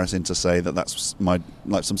like embarrassing to say that's my,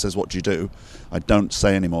 like someone says, what do you do? I don't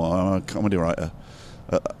say anymore, I'm a comedy writer.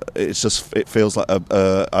 It's just, it feels like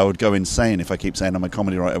I would go insane if I keep saying I'm a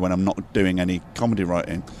comedy writer when I'm not doing any comedy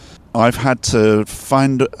writing. I've had to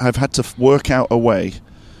work out a way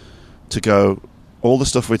to go, all the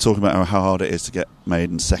stuff we're talking about, how hard it is to get made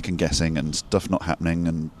and second guessing and stuff not happening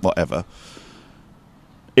and whatever.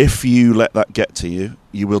 If you let that get to you,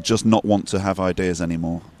 you will just not want to have ideas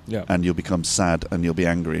anymore. Yeah. And you'll become sad and you'll be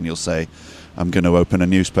angry and you'll say, I'm going to open a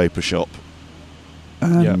newspaper shop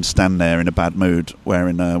and stand there in a bad mood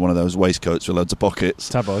wearing one of those waistcoats with loads of pockets.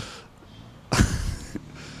 Tabard.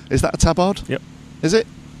 Is that a tabard? Yep. Is it?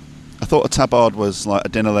 I thought a tabard was like a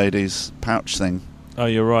dinner lady's pouch thing. Oh,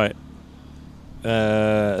 you're right.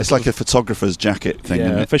 It's like a photographer's jacket thing,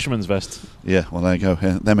 isn't a it? fisherman's vest. Yeah, well, there you go.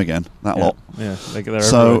 Yeah, them again. That lot. Yeah, they're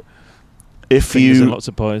so everywhere. if Fingers you and lots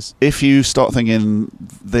of pies. If you start thinking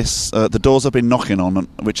this, the doors I've been knocking on,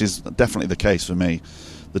 which is definitely the case for me,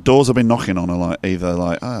 the doors I've been knocking on are like either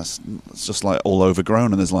like it's just like all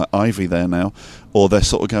overgrown and there's like ivy there now, or they're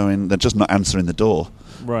sort of going, they're just not answering the door.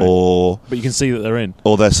 Right. But you can see that they're in.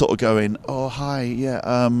 Or they're sort of going, oh, hi,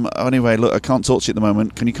 yeah, anyway, look, I can't talk to you at the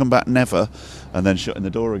moment. Can you come back? Never. And then shutting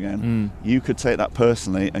the door again. You could take that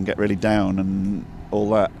personally and get really down and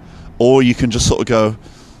all that. Or you can just sort of go,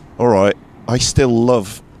 all right, I still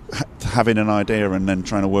love having an idea and then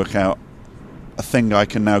trying to work out a thing I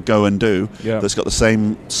can now go and do that's got the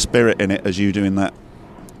same spirit in it as you doing that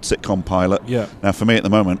sitcom pilot. Yeah. Now, for me at the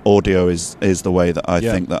moment, audio is the way that I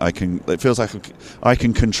think that I can. It feels like I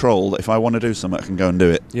can control. If I want to do something, I can go and do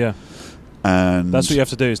it. Yeah. And that's what you have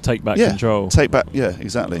to do, is take back control. Take back. Yeah,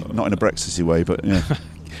 exactly. Not in a Brexity way, but yeah.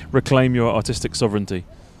 Reclaim your artistic sovereignty.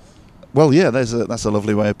 Well, yeah. That's a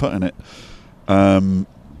lovely way of putting it. And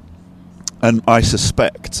I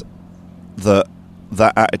suspect that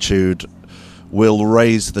attitude will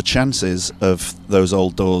raise the chances of those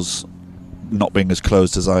old doors not being as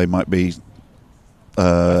closed as I might be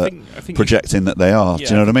I think projecting that they are. Do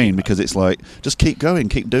you know what I mean? Because it's like, just keep going,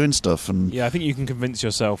 keep doing stuff. And I think you can convince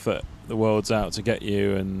yourself that the world's out to get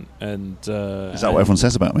you. And is that what everyone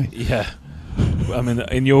says about me? Yeah. I mean,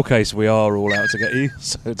 in your case, we are all out to get you,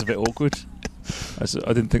 so it's a bit awkward.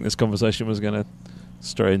 I didn't think this conversation was going to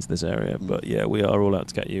stray into this area, but yeah, we are all out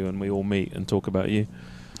to get you, and we all meet and talk about you.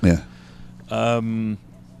 Yeah.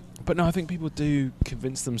 But no, I think people do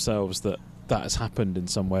convince themselves that has happened in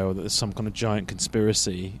some way, or that there's some kind of giant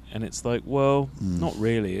conspiracy, and it's like, well, not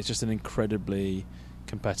really. It's just an incredibly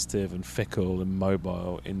competitive and fickle and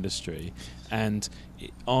mobile industry, and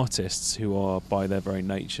artists who are by their very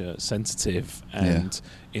nature sensitive and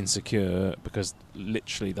insecure, because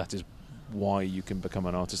literally that is why you can become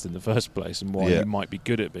an artist in the first place, and why you might be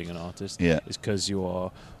good at being an artist is because you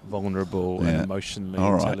are vulnerable and emotionally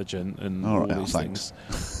intelligent and all these things.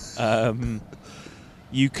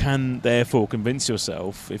 You can therefore convince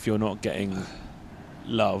yourself, if you're not getting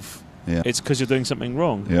love, it's because you're doing something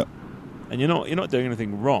wrong. And you're not doing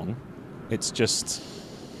anything wrong. It's just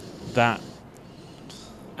that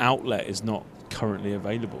outlet is not currently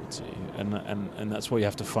available to you, and that's why you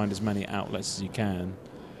have to find as many outlets as you can.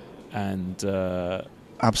 And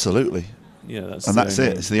absolutely, that's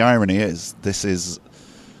it. It's the irony is this is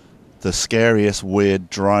the scariest weird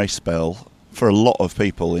dry spell for a lot of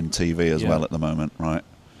people in TV as well at the moment, right?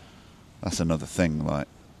 That's another thing. Like,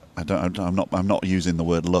 I'm not using the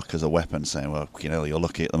word luck as a weapon, saying, well, you're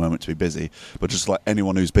lucky at the moment to be busy. But just like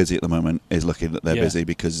anyone who's busy at the moment is lucky that they're busy,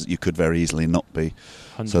 because you could very easily not be.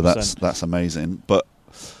 100%. So that's amazing. But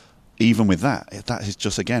even with that is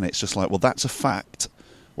just, again, it's just like, well, that's a fact.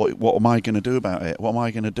 What am I going to do about it? What am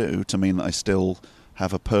I going to do to mean that I still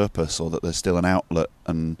have a purpose, or that there's still an outlet?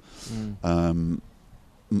 And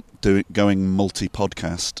going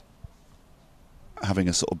multi-podcast, having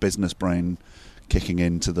a sort of business brain kicking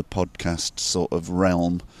into the podcast sort of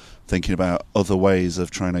realm, thinking about other ways of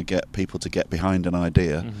trying to get people to get behind an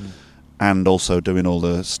idea, and also doing all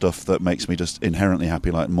the stuff that makes me just inherently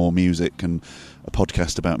happy, like more music and a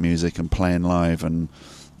podcast about music and playing live and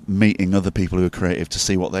meeting other people who are creative to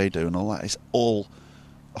see what they do and all that. It's all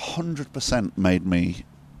 100% made me,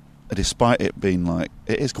 despite it being like,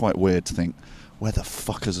 it is quite weird to think, where the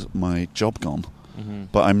fuck has my job gone?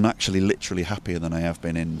 But I'm actually literally happier than I have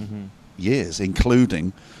been in years,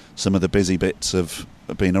 including some of the busy bits of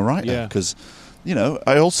being a writer. Because,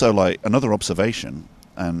 I also like another observation,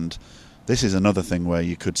 and this is another thing where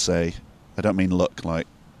you could say, I don't mean look like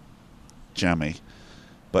jammy,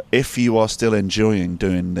 but if you are still enjoying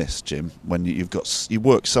doing this, Jim, when you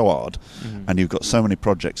work so hard and you've got so many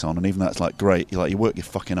projects on, and even that's like great, you work your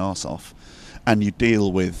fucking arse off, and you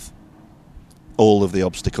deal with all of the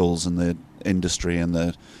obstacles and the industry and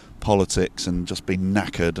the politics and just being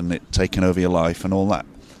knackered and it taking over your life and all that.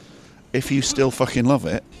 If you still fucking love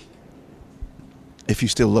it,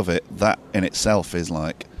 that in itself is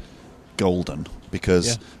like golden.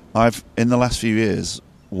 Because I've, in the last few years,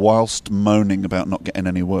 whilst moaning about not getting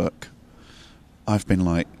any work, I've been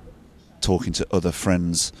like talking to other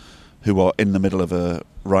friends who are in the middle of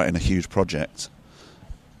writing a huge project,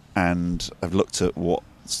 and I've looked at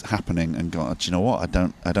what's happening and gone, do you know what?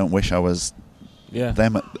 I don't wish I was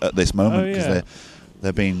them at this moment, because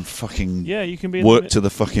they're being fucking you can be worked to the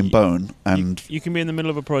fucking bone, and you can be in the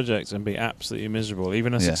middle of a project and be absolutely miserable.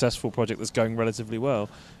 Even a successful project that's going relatively well,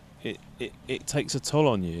 it takes a toll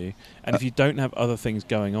on you. And if you don't have other things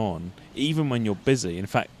going on, even when you're busy, in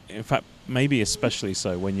fact, maybe especially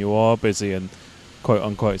so when you are busy and quote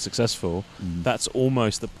unquote successful, that's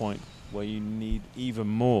almost the point where you need even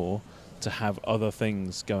more to have other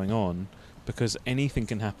things going on, because anything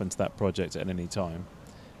can happen to that project at any time,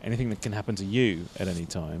 anything that can happen to you at any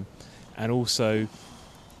time. And also,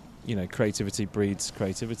 creativity breeds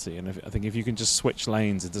creativity, and I think if you can just switch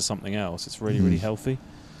lanes into something else, it's really really healthy.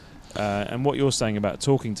 And what you're saying about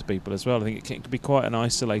talking to people as well, I think it can be quite an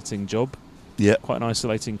isolating job, quite an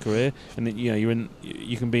isolating career, and then,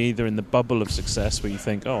 you can be either in the bubble of success where you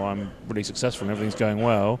think, oh, I'm really successful and everything's going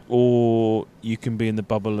well, or you can be in the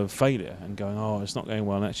bubble of failure and going, oh, it's not going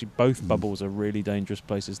well. And actually both bubbles are really dangerous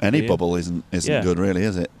places to be any in. bubble isn't good, really,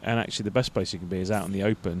 is it? And actually the best place you can be is out in the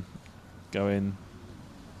open, going,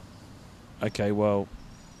 okay, well,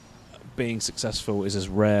 being successful is as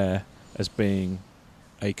rare as being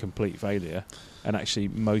a complete failure, and actually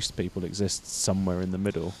most people exist somewhere in the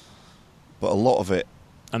middle. But a lot of it,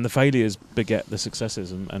 and the failures beget the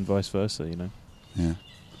successes, and vice versa, Yeah.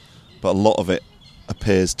 But a lot of it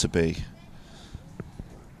appears to be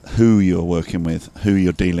who you're working with, who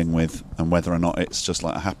you're dealing with, and whether or not it's just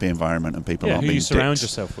like a happy environment and people aren't being dicks. Who you surround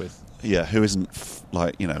yourself with. Yeah, who isn't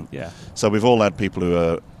So we've all had people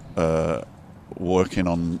who are working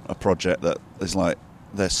on a project that is like,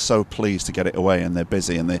 they're so pleased to get it away, and they're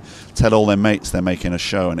busy, and they tell all their mates they're making a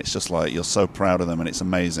show, and it's just like, you're so proud of them and it's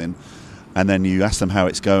amazing. And then you ask them how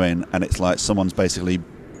it's going, and it's like someone's basically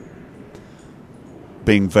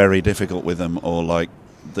being very difficult with them, or like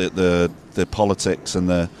the politics and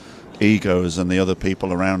the egos and the other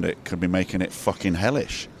people around it could be making it fucking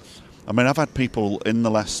hellish. I mean, I've had people in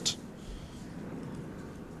the last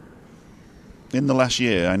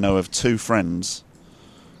year. I know of 2 friends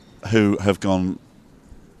who have gone.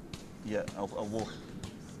 Yeah, I'll walk.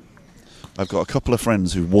 I've got a couple of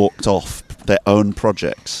friends who walked off their own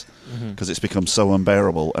projects because it's become so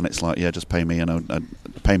unbearable, and it's like, yeah, just pay me,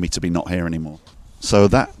 pay me to be not here anymore. So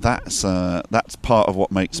that's part of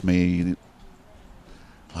what makes me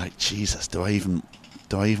like, Jesus, do I even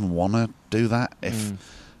want to do that? If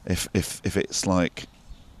it's like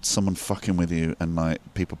someone fucking with you and like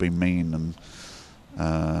people being mean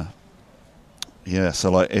and yeah, so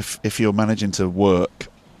like if you're managing to work,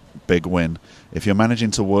 big win. If you're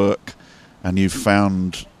managing to work and you've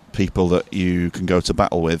found people that you can go to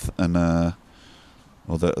battle with and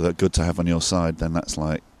or that are good to have on your side, then that's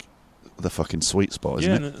like the fucking sweet spot,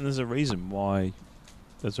 isn't it? Yeah, and there's a reason why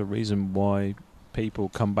people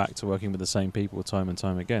come back to working with the same people time and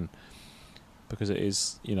time again, because it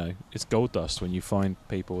is, it's gold dust when you find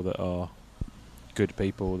people that are good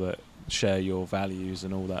people that share your values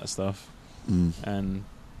and all that stuff. And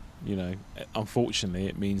unfortunately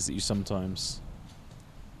it means that you sometimes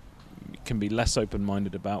can be less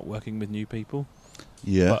open-minded about working with new people.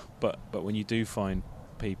 Yeah, but when you do find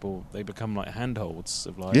people, they become like handholds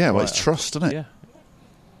of like, yeah, well, it's trust, isn't it?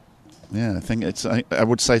 Yeah, I think it's. I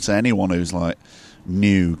would say to anyone who's like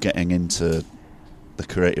new getting into the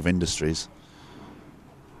creative industries,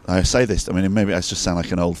 I say this. I mean, maybe I just sound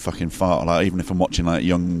like an old fucking fart. Like, even if I'm watching like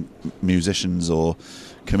young musicians or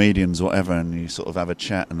comedians or whatever, and you sort of have a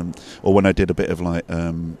chat, or when I did a bit of like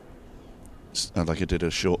I did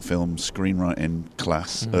a short film screenwriting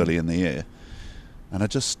class early in the year, and I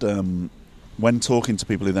just when talking to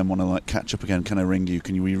people who then want to like catch up again, can I ring you?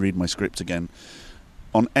 Can you reread my script again?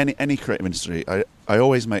 On any creative industry, I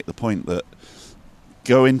always make the point that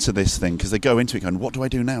go into this thing, because they go into it going, what do I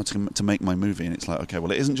do now to make my movie? And it's like, okay,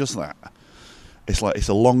 well, it isn't just that. It's like, it's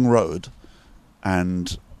a long road,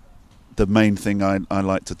 and the main thing I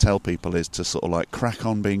like to tell people is to sort of like crack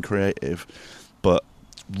on being creative, but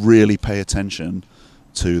really pay attention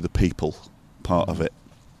to the people part of it.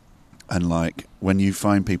 And like, when you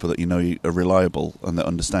find people that you know are reliable and that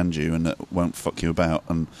understand you and that won't fuck you about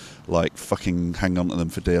and like fucking hang on to them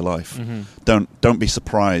for dear life, don't be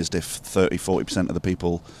surprised if 30-40% of the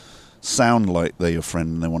people sound like they're your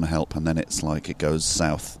friend and they want to help, and then it's like it goes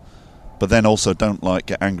south. But then also don't like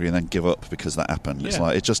get angry and then give up because that happened. It's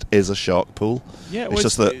like, it just is a shark pool. Yeah, well, it's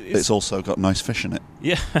just that it's also got nice fish in it.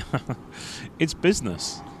 Yeah. It's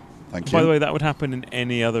business. Thank you. By the way, that would happen in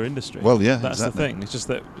any other industry. Well, yeah, that's exactly. the thing. It's just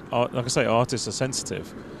that, like I say, artists are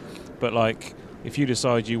sensitive. But like, if you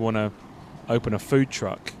decide you want to open a food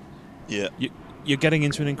truck, you're getting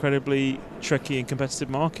into an incredibly tricky and competitive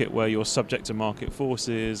market where you're subject to market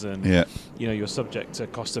forces, and you're subject to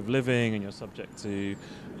cost of living, and you're subject to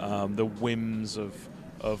the whims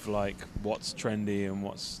of like what's trendy and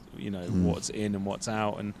what's what's in and what's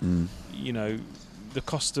out, and the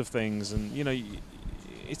cost of things, and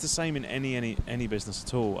it's the same in any business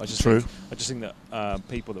at all. I just think that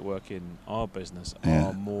people that work in our business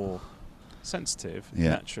are more sensitive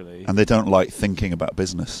naturally, and they don't like thinking about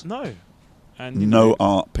business. No, and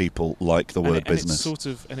art people like the word business.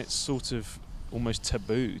 It's sort of almost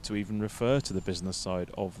taboo to even refer to the business side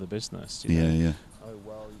of the business. Yeah. Oh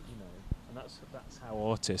well, and that's how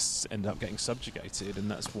artists end up getting subjugated, and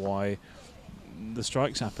that's why the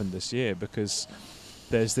strikes happened this year, because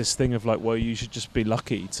there's this thing of like, well, you should just be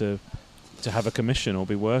lucky to have a commission or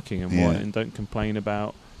be working and don't complain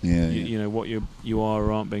about what you are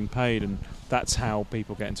or aren't being paid, and that's how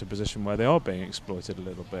people get into a position where they are being exploited a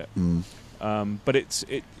little bit. But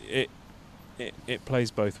it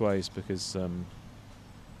plays both ways, because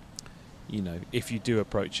if you do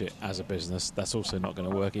approach it as a business, that's also not going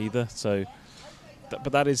to work either. So,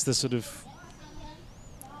 but that is the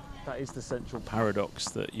central paradox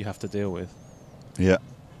that you have to deal with. Yeah.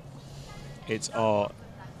 It's art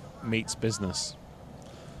meets business.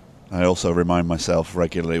 I also remind myself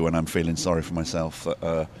regularly when I'm feeling sorry for myself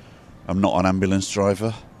that I'm not an ambulance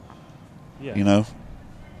driver. Yeah.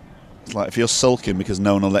 It's like if you're sulking because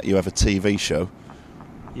no one will let you have a TV show,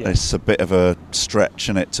 it's a bit of a stretch,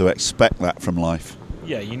 isn't it, to expect that from life.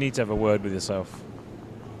 Yeah, you need to have a word with yourself.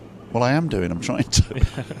 Well, I am doing. I'm trying to.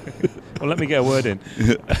 Well, let me get a word in.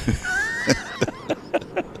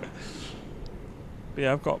 But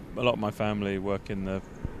yeah, I've got a lot of my family work in the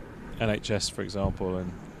NHS, for example, and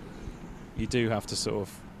you do have to sort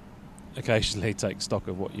of occasionally take stock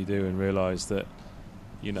of what you do and realise that,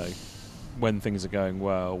 when things are going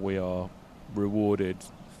well, we are rewarded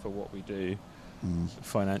for what we do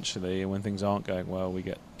financially, and when things aren't going well, we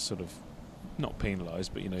get sort of not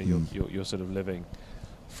penalised, but you're sort of living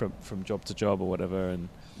from job to job or whatever, and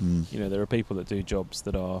there are people that do jobs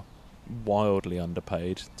that are wildly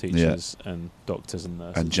underpaid, teachers and doctors and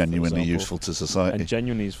nurses, and genuinely useful to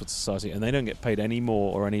society, and they don't get paid any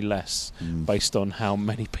more or any less based on how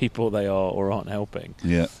many people they are or aren't helping.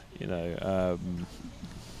 Yeah, I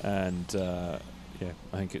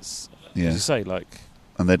think it's as you say, like,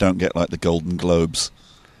 and they don't get like the Golden Globes.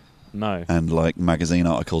 No. And like magazine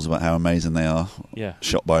articles about how amazing they are. Yeah.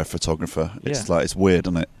 Shot by a photographer. It's like, it's weird,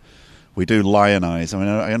 isn't it? We do lionize. I mean,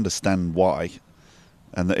 I understand why.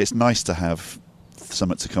 And that it's nice to have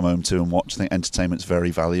something to come home to and watch. I think entertainment's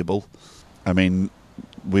very valuable. I mean,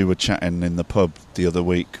 we were chatting in the pub the other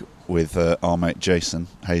week with our mate Jason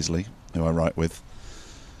Hazley, who I write with.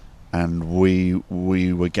 And we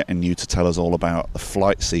were getting you to tell us all about the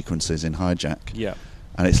flight sequences in Hijack. Yeah.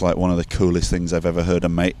 And it's like one of the coolest things I've ever heard a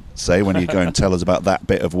mate say when you go and tell us about that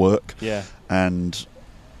bit of work. Yeah. And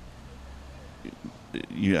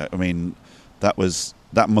I mean, that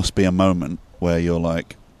must be a moment where you're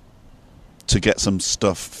like, to get some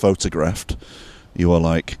stuff photographed, you are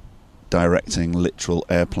like directing literal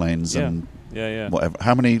airplanes and whatever.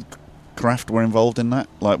 How many craft were involved in that?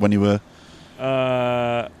 Like when you were...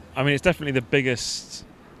 I mean, it's definitely the biggest...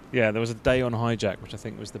 Yeah, there was a day on Hijack, which I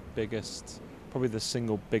think was the biggest... Probably the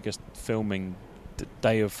single biggest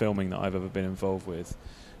day of filming that I've ever been involved with,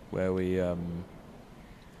 where we had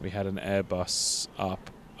an Airbus up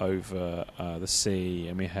over the sea,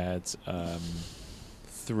 and we had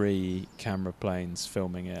 3 camera planes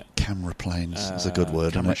filming it. Camera planes, that's a good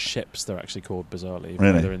word, camera isn't it? ships, they're actually called, bizarrely, even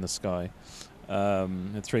really? though they're in the sky.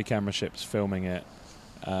 Had 3 camera ships filming it,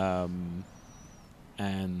 and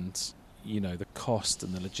the cost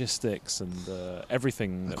and the logistics and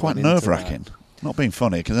everything. That quite nerve-wracking. Not being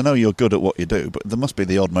funny, because I know you're good at what you do, but there must be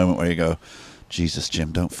the odd moment where you go, Jesus,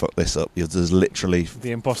 Jim, don't fuck this up. There's literally the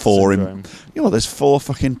imposter syndrome. There's 4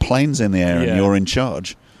 fucking planes in the air and you're in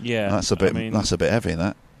charge. Yeah, that's a bit heavy.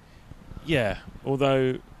 That. Yeah.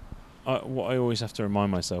 Although, what I always have to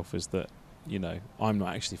remind myself is that I'm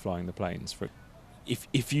not actually flying the planes.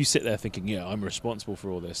 If you sit there thinking, I'm responsible for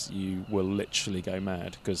all this, you will literally go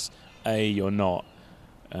mad, because you're not,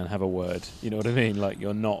 and have a word. You know what I mean? Like,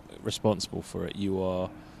 you're not responsible for it. You are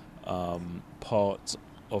part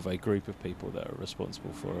of a group of people that are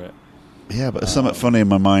responsible for it. Yeah, but there's something funny in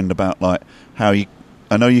my mind about like how I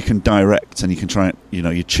know you can direct and you can try,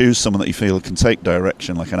 you choose someone that you feel can take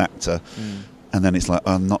direction, like an actor, and then it's like,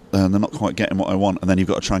 they're not quite getting what I want, and then you've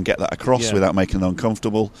got to try and get that across without making them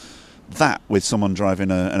uncomfortable. That with someone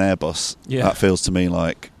driving an Airbus, that feels to me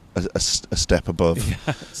like a step above.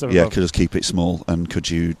 Could just keep it small, and could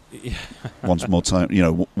you once more time,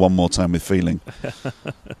 one more time with feeling.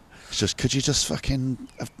 It's just, could you just fucking...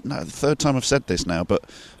 No, the 3rd time I've said this now, but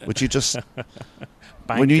would you just...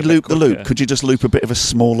 when you loop the loop, could you just loop a bit of a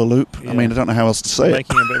smaller loop? Yeah. I mean, I don't know how else to say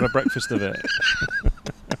Making a bit of a breakfast of it.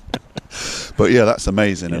 But yeah, that's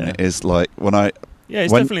amazing, and it is like when I... Yeah,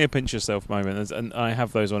 it's definitely a pinch yourself moment, and I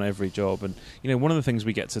have those on every job. And one of the things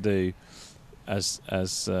we get to do as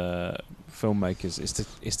filmmakers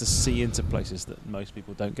is to see into places that most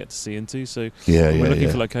people don't get to see into. So when we're looking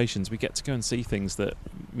for locations, we get to go and see things that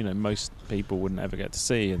most people wouldn't ever get to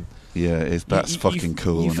see. And that's fucking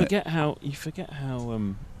cool. You forget how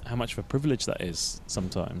much of a privilege that is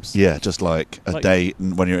sometimes. Yeah, just like a day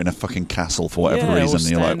when you're in a fucking castle for whatever reason, and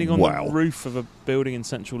you're like, standing on the roof of a building in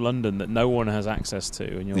central London that no one has access to,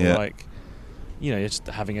 and you're like, you're just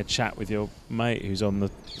having a chat with your mate who's on the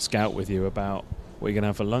scout with you about what you're going to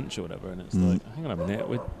have for lunch or whatever, and it's like, hang on a minute,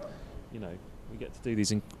 we get to do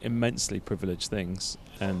these immensely privileged things,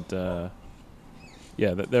 and there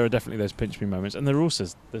are definitely those pinch me moments, and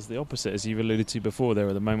there's the opposite, as you've alluded to before. There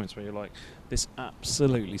are the moments where you're like, this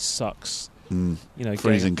absolutely sucks.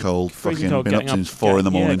 Freezing cold, been up since 4 in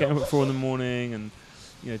the morning. Getting up at 4 in the morning, and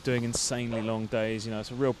doing insanely long days.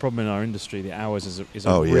 It's a real problem in our industry. The hours is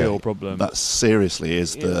a real problem. That seriously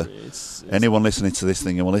is anyone listening to this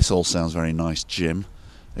thinking, well, this all sounds very nice, Jim.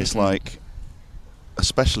 It's like,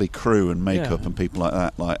 especially crew and makeup and people like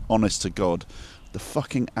that, like, honest to God, the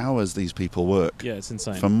fucking hours these people work. Yeah, it's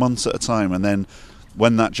insane. For months at a time, and then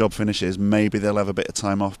when that job finishes, maybe they'll have a bit of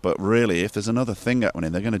time off, but really, if there's another thing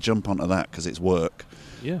happening, they're going to jump onto that because it's work.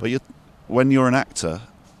 Yeah. But when you're an actor,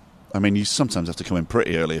 I mean, you sometimes have to come in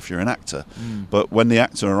pretty early if you're an actor, but when the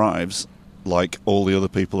actor arrives, like, all the other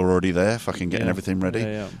people are already there, fucking getting everything ready,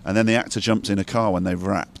 and then the actor jumps in a car when they've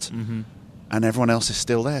wrapped, and everyone else is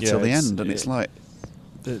still there till the end, and it's like...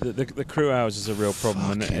 The crew hours is a real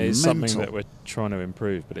problem, and it is mental. something that we're trying to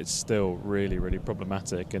improve, but it's still really, really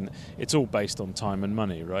problematic, and it's all based on time and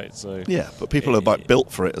money, right? So but people are like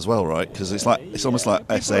built for it as well, right? Because it's almost like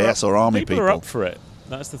SAS or army people. People are up for it.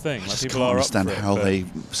 That's the thing. I Like, just people can't are understand up for how it, they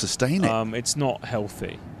sustain it. but, it's not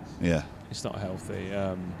healthy. Yeah. It's not healthy.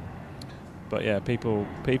 But yeah, people.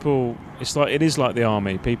 It is like the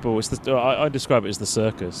army. People. I describe it as the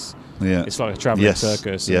circus. Yeah. It's like a travelling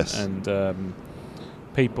circus. Yes. And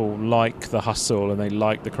people like the hustle, and they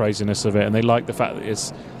like the craziness of it, and they like the fact that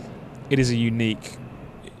it is a unique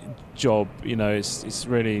job. You know, it's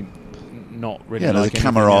really not really. Yeah, there's like a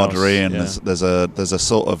camaraderie, anything and else. there's a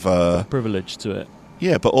sort of privilege to it.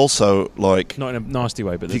 yeah, but also like Not in a nasty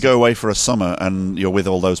way, but if you go away for a summer and you're with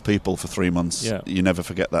all those people for 3 months, Yeah. you never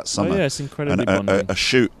forget that summer. Oh yeah, it's incredibly and bonding. a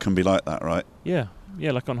shoot can be like that, right? Yeah,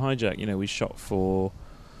 like on Hijack, you know, we shot for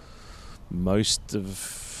most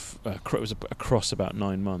of it was across about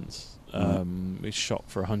 9 months. We shot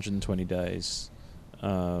for 120 days,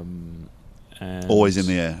 and Always in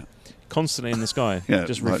the air. constantly in the sky, Yeah,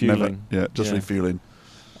 just like refueling. never, just refueling.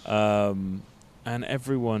 And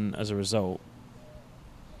everyone, as a result,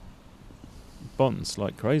 bonds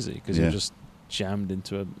like crazy because Yeah. you're just jammed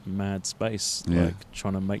into a mad space, Yeah. like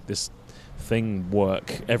trying to make this thing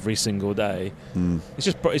work every single day. Mm. It's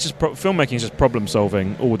just filmmaking is just problem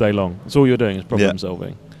solving all day long. That's all you're doing is problem Yeah.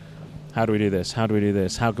 solving. How do we do this? How do we do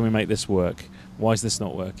this? How can we make this work? Why is this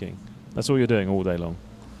not working? That's all you're doing all day long.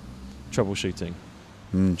 Troubleshooting.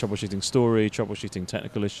 Mm. Troubleshooting story, troubleshooting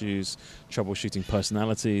technical issues, troubleshooting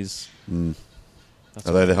personalities. Mm. That's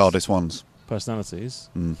Are what they it the is. hardest ones? Personalities?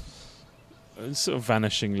 Mm. It's sort of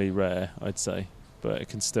vanishingly rare, I'd say. But it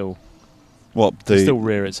can still What still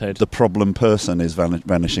rear its head. the problem person is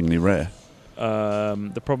vanishingly rare.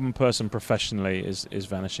 The problem person professionally is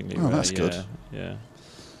vanishingly Oh, rare. that's good. Yeah.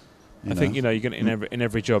 You I think know? you're gonna in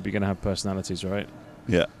every job you're gonna have personalities, right?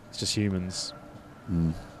 Yeah. It's just humans.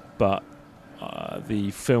 Mm. But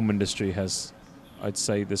the film industry has, I'd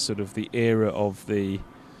say, the sort of the era of the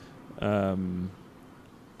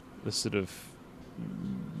sort of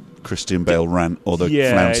Christian Bale rant or the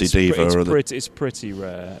flouncy diva or the it's pretty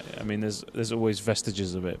rare. I mean, there's always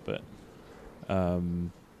vestiges of it, but I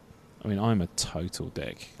mean, I'm a total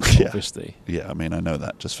dick, Yeah. obviously. yeah. I mean, I know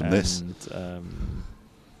that just from this.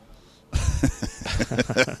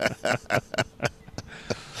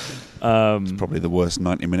 It's probably the worst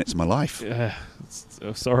 90 minutes of my life.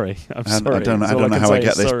 Sorry, I'm And sorry. I don't That's all know can how I say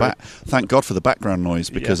get is this sorry. back. Thank God for the background noise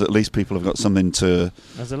because Yeah. at least people have got something to.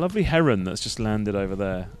 There's a lovely heron that's just landed over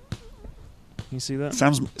there. Can you see that?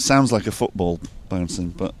 Sounds like a football bouncing,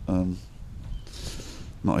 but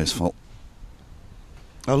not his fault.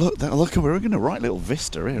 Oh look! We're in a right little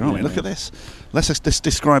vista here, aren't we? Yeah. Look at this. Let's just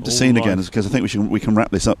describe the All scene again, life. because I think we can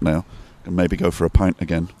wrap this up now and maybe go for a pint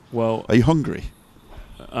again. Well, Are you hungry?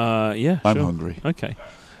 yeah, I'm sure. hungry. Okay.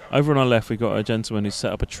 Over on our left, we've got a gentleman who's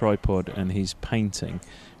set up a tripod and he's painting.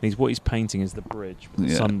 And what he's painting is the bridge with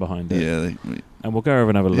the Yeah. sun behind it. Yeah, And we'll go over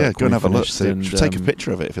and have a look. yeah. Go and when have a we've look. finished See, and, take a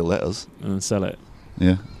picture of it if he'll let us. and then sell it.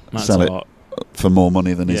 Yeah, That's sell art. it for more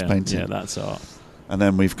money than his Yeah, painting. yeah, that's art. And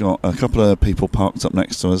then we've got a couple of people parked up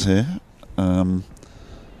next to us here. Can't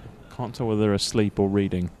tell whether they're asleep or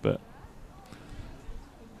reading, but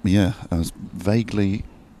Yeah, I was vaguely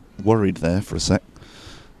worried there for a sec.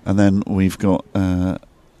 And then we've got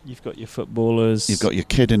you've got your footballers. you've got your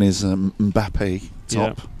kid in his Mbappe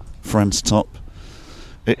top, France top.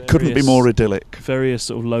 It couldn't be Various- more idyllic. various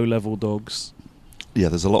sort of low-level dogs. Yeah,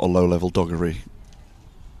 there's a lot of low-level doggery.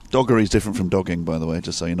 Doggery is different from dogging, by the way,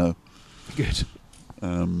 just so you know. Good.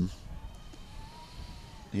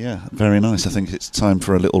 Yeah, very nice. I think it's time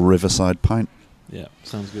for a little riverside pint. Yeah,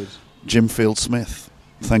 sounds good. Jim Field Smith,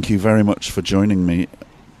 thank you very much for joining me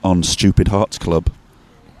on Stupid Hearts Club.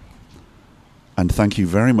 And thank you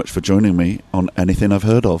very much for joining me on Anything I've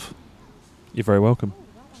Heard Of. You're very welcome.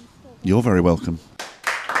 You're very welcome.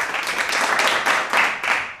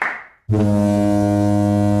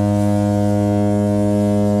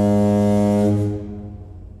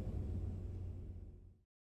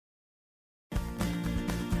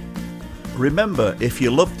 Remember, if you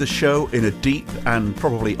love the show in a deep and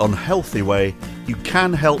probably unhealthy way, you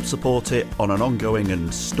can help support it on an ongoing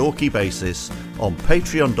and stalky basis on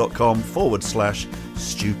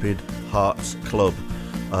patreon.com/Stupid Hearts Club.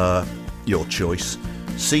 Your choice.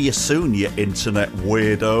 See you soon, you internet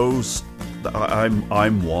weirdos.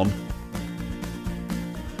 I'm one.